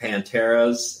 We took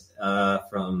Pantera's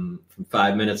from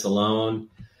 5 Minutes Alone.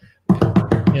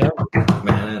 Yeah.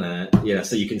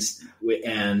 So you can,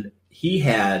 and he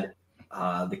had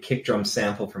the kick drum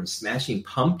sample from Smashing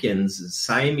Pumpkins'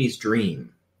 Siamese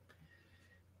Dream.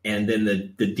 And then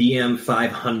the DM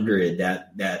 500,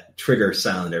 that trigger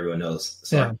sound everyone knows.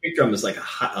 So our kick drum is like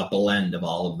a blend of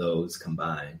all of those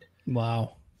combined.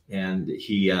 Wow. And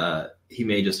he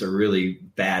made just a really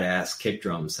badass kick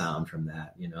drum sound from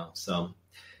that, So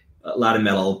a lot of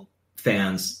metal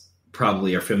fans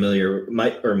probably are familiar,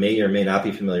 may or may not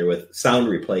be familiar with sound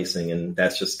replacing, and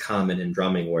that's just common in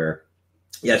drumming where,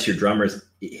 yes, your drummer's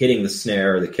hitting the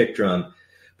snare or the kick drum,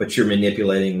 but you're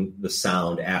manipulating the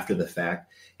sound after the fact.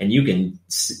 And you can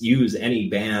use any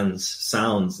band's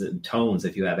sounds and tones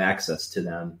if you have access to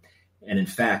them. And in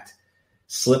fact,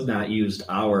 Slipknot used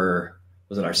our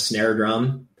snare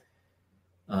drum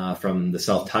from the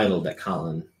self-titled that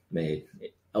Colin made.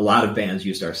 A lot of bands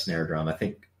used our snare drum. I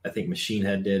think Machine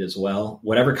Head did as well.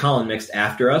 Whatever Colin mixed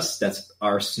after us, that's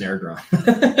our snare drum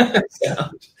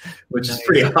sound, which is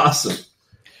pretty awesome.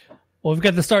 Well, we've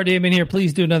got the start name in here.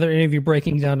 Please do another interview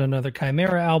breaking down another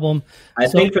Chimaira album. I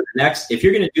think for the next, if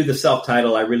you're going to do the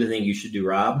self-title, I really think you should do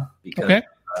Rob, because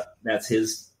that's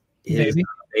his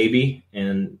baby,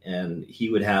 and he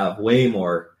would have way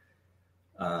more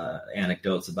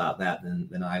anecdotes about that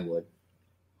than I would.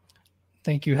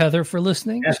 Thank you, Heather, for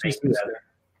listening. Yeah, thank you, Heather.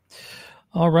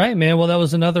 All right, man. Well, that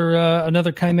was another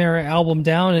Chimaira album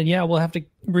down, and we'll have to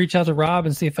reach out to Rob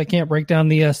and see if I can't break down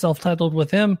the self-titled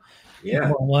with him.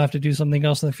 Yeah, we'll have to do something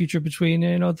else in the future between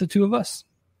the two of us.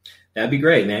 That'd be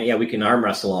great, man. Yeah, we can arm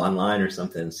wrestle online or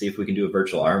something. See if we can do a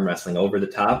virtual arm wrestling over the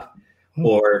top,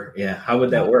 or how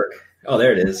would that work? Oh,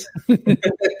 there it is.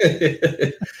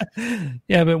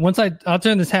 Yeah, but once I'll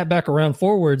turn this hat back around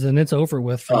forwards, and it's over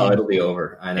with. It'll be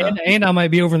over. I know. And I might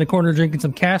be over in the corner drinking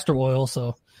some castor oil.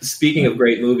 So, speaking of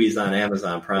great movies on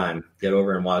Amazon Prime, get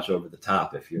over and watch Over the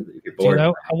Top if you're bored. Dude,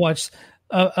 I watched.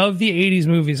 Of the 80s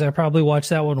movies, I probably watched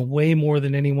that one way more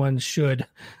than anyone should.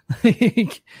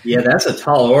 Yeah, that's a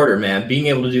tall order, man. Being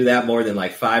able to do that more than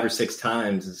like 5 or 6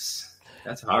 times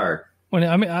that's hard.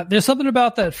 There's something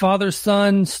about that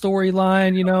father-son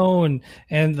storyline,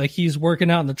 and like he's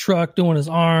working out in the truck doing his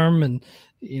arm, and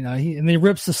he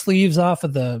rips the sleeves off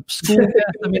of the school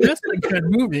vest. That's a good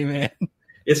movie, man.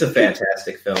 It's a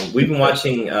fantastic film. We've been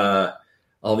watching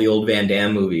all the old Van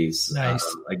Damme movies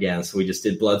again. So we just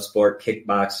did Bloodsport,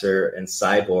 Kickboxer, and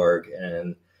Cyborg.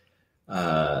 And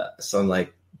so I'm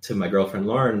like to my girlfriend,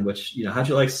 Lauren, how'd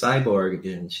you like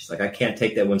Cyborg? And she's like, I can't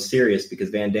take that one serious because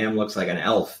Van Damme looks like an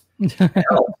elf. She's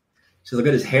look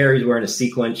at his hair. He's wearing a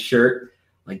sequin shirt.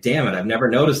 Like, damn it. I've never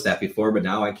noticed that before, but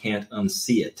now I can't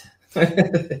unsee it.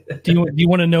 Do you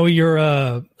want to know your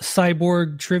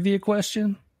Cyborg trivia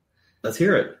question? Let's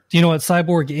hear it. Do you know what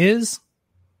Cyborg is?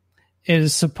 It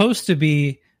is supposed to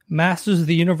be Masters of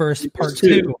the Universe Part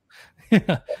 2.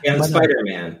 And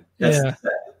Spider-Man.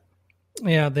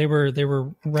 Yeah, they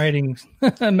were writing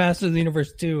Masters of the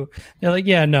Universe 2. They're like,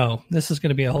 no, this is going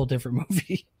to be a whole different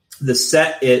movie. The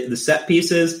set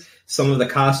pieces, some of the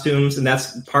costumes, and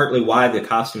that's partly why the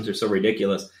costumes are so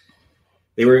ridiculous.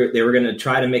 They were going to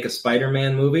try to make a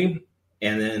Spider-Man movie,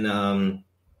 and then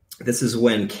this is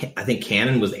when I think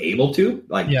Canon was able to,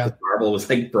 the Marvel was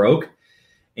broke.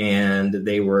 And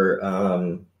they were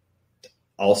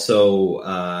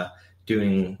also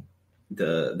doing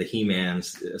the He-Man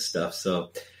stuff.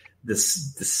 So the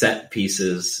set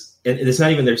pieces, and it's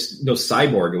not even, there's no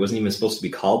Cyborg. It wasn't even supposed to be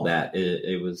called that.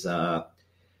 It was what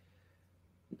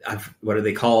are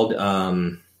they called?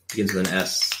 Begins with an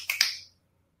S.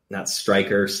 Not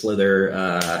Striker,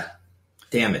 Slither.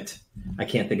 Damn it, I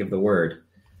can't think of the word.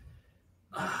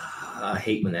 I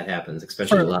hate when that happens,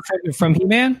 especially from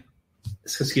He-Man.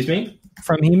 Excuse me?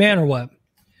 From He-Man or what?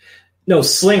 No,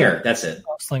 Slinger. That's it.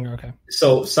 Oh, Slinger, okay.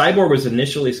 So Cyborg was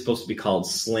initially supposed to be called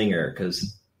Slinger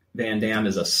because Van Damme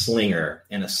is a slinger,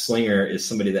 and a slinger is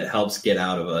somebody that helps get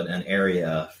out of an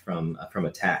area from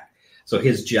attack. So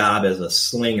his job as a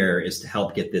slinger is to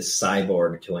help get this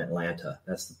cyborg to Atlanta.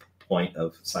 That's the point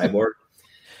of Cyborg.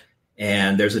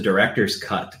 And there's a director's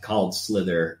cut called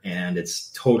Slither, and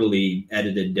it's totally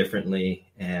edited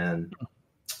differently, and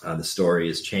the story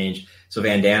has changed. So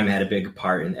Van Damme had a big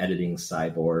part in editing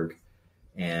Cyborg,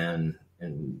 and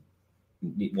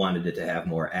wanted it to have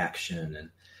more action. And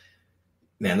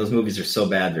man, those movies are so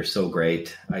bad, they're so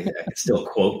great. I can still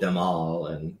quote them all,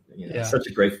 and it's such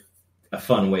a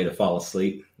fun way to fall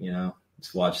asleep.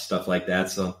 Just watch stuff like that.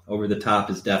 So Over the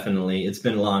Top is definitely, it's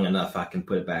been long enough. I can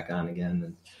put it back on again.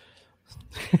 And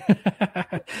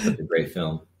such a great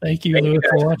film. Thank you, Louis,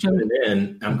 for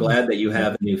watching. I'm glad that you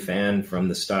have a new fan from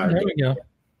the start. There we go.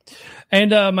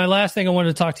 And my last thing I wanted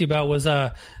to talk to you about was,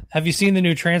 have you seen the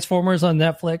new Transformers on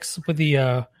Netflix with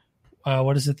the,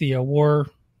 what is it? The war.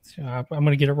 I'm going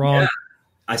to get it wrong. Yeah.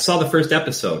 I saw the first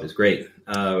episode. It's great.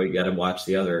 We got to watch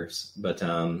the others, but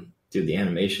dude, the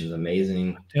animation is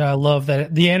amazing. Yeah, I love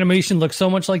that. The animation looks so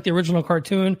much like the original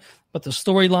cartoon, but the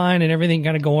storyline and everything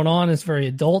kind of going on is very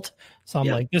adult. So I'm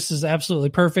like, this is absolutely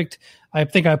perfect. I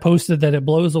think I posted that it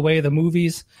blows away the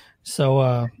movies.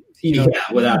 So,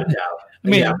 without a doubt. I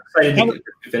mean, I'm excited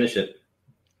to finish it.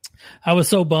 I was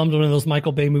so bummed when those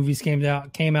Michael Bay movies came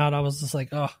out. I was just like,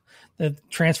 oh, the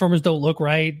Transformers don't look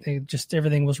right.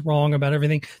 Everything was wrong about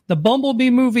everything. The Bumblebee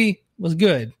movie was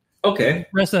good. Okay. The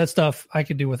rest of that stuff I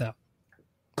could do without.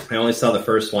 I only saw the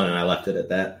first one and I left it at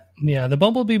that. Yeah, the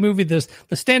Bumblebee movie, the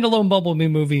standalone Bumblebee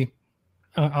movie,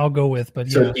 I'll go with. But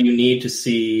so, do you need to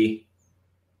see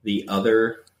the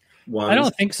other ones? I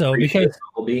don't think so, because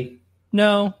Bumblebee?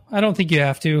 No, I don't think you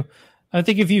have to. I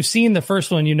think if you've seen the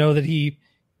first one, you know that he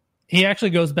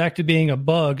actually goes back to being a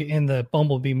bug in the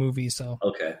Bumblebee movie. So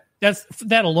okay, that's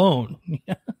that alone.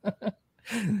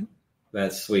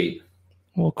 That's sweet.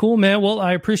 Well, cool, man. Well,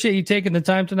 I appreciate you taking the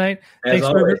time tonight. Thanks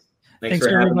for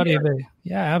everybody.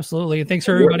 Yeah, absolutely. And thanks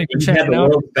for everybody for checking out. You had the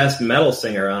world's best metal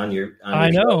singer on your I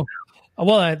know. Show.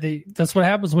 Well, that's what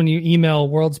happens when you email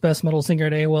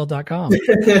worldsbestmetalsinger@aol.com.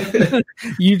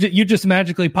 you just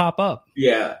magically pop up.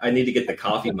 Yeah, I need to get the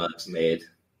coffee mugs made.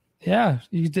 Yeah.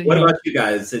 What about you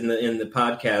guys in the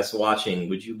podcast watching?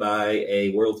 Would you buy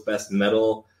a World's Best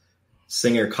Metal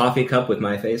Singer coffee cup with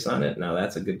my face on it? Now,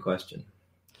 that's a good question.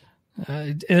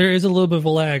 There is a little bit of a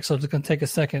lag, so it's going to take a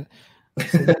second.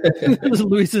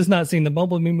 Luis has not seen the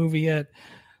Bumblebee movie yet.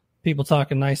 People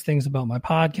talking nice things about my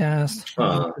podcast.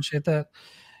 I appreciate that.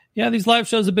 Yeah, these live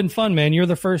shows have been fun, man. You're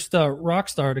the first rock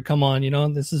star to come on.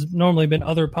 This has normally been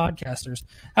other podcasters.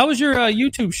 How has your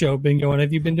YouTube show been going?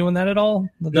 Have you been doing that at all?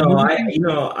 No,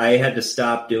 I had to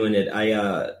stop doing it.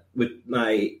 With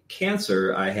my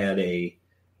cancer, I had a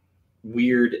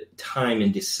weird time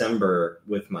in December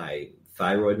with my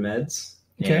thyroid meds.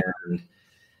 Okay. And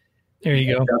there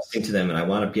you go. Adjusting to them, and I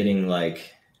wound up getting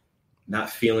not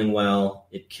feeling well.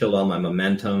 It killed all my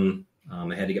momentum.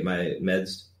 I had to get my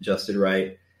meds adjusted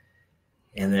right.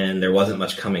 And then there wasn't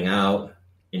much coming out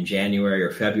in January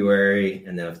or February.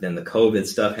 And then the COVID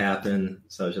stuff happened.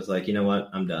 So I was just like, you know what?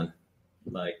 I'm done.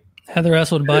 Heather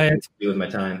S. would buy it. Do with my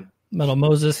time. Metal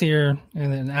Moses here.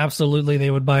 And then absolutely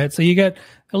they would buy it. So you got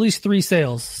at least 3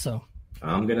 sales. So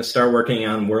I'm going to start working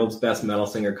on World's Best Metal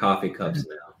Singer coffee cups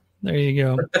now. There you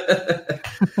go.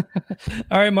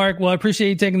 All right, Mark. Well, I appreciate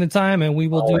you taking the time, and we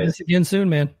will do this again soon,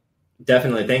 man.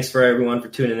 Definitely. Thanks for everyone for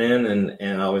tuning in,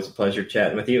 and always a pleasure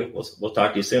chatting with you. We'll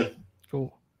talk to you soon.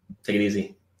 Cool. Take it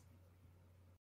easy.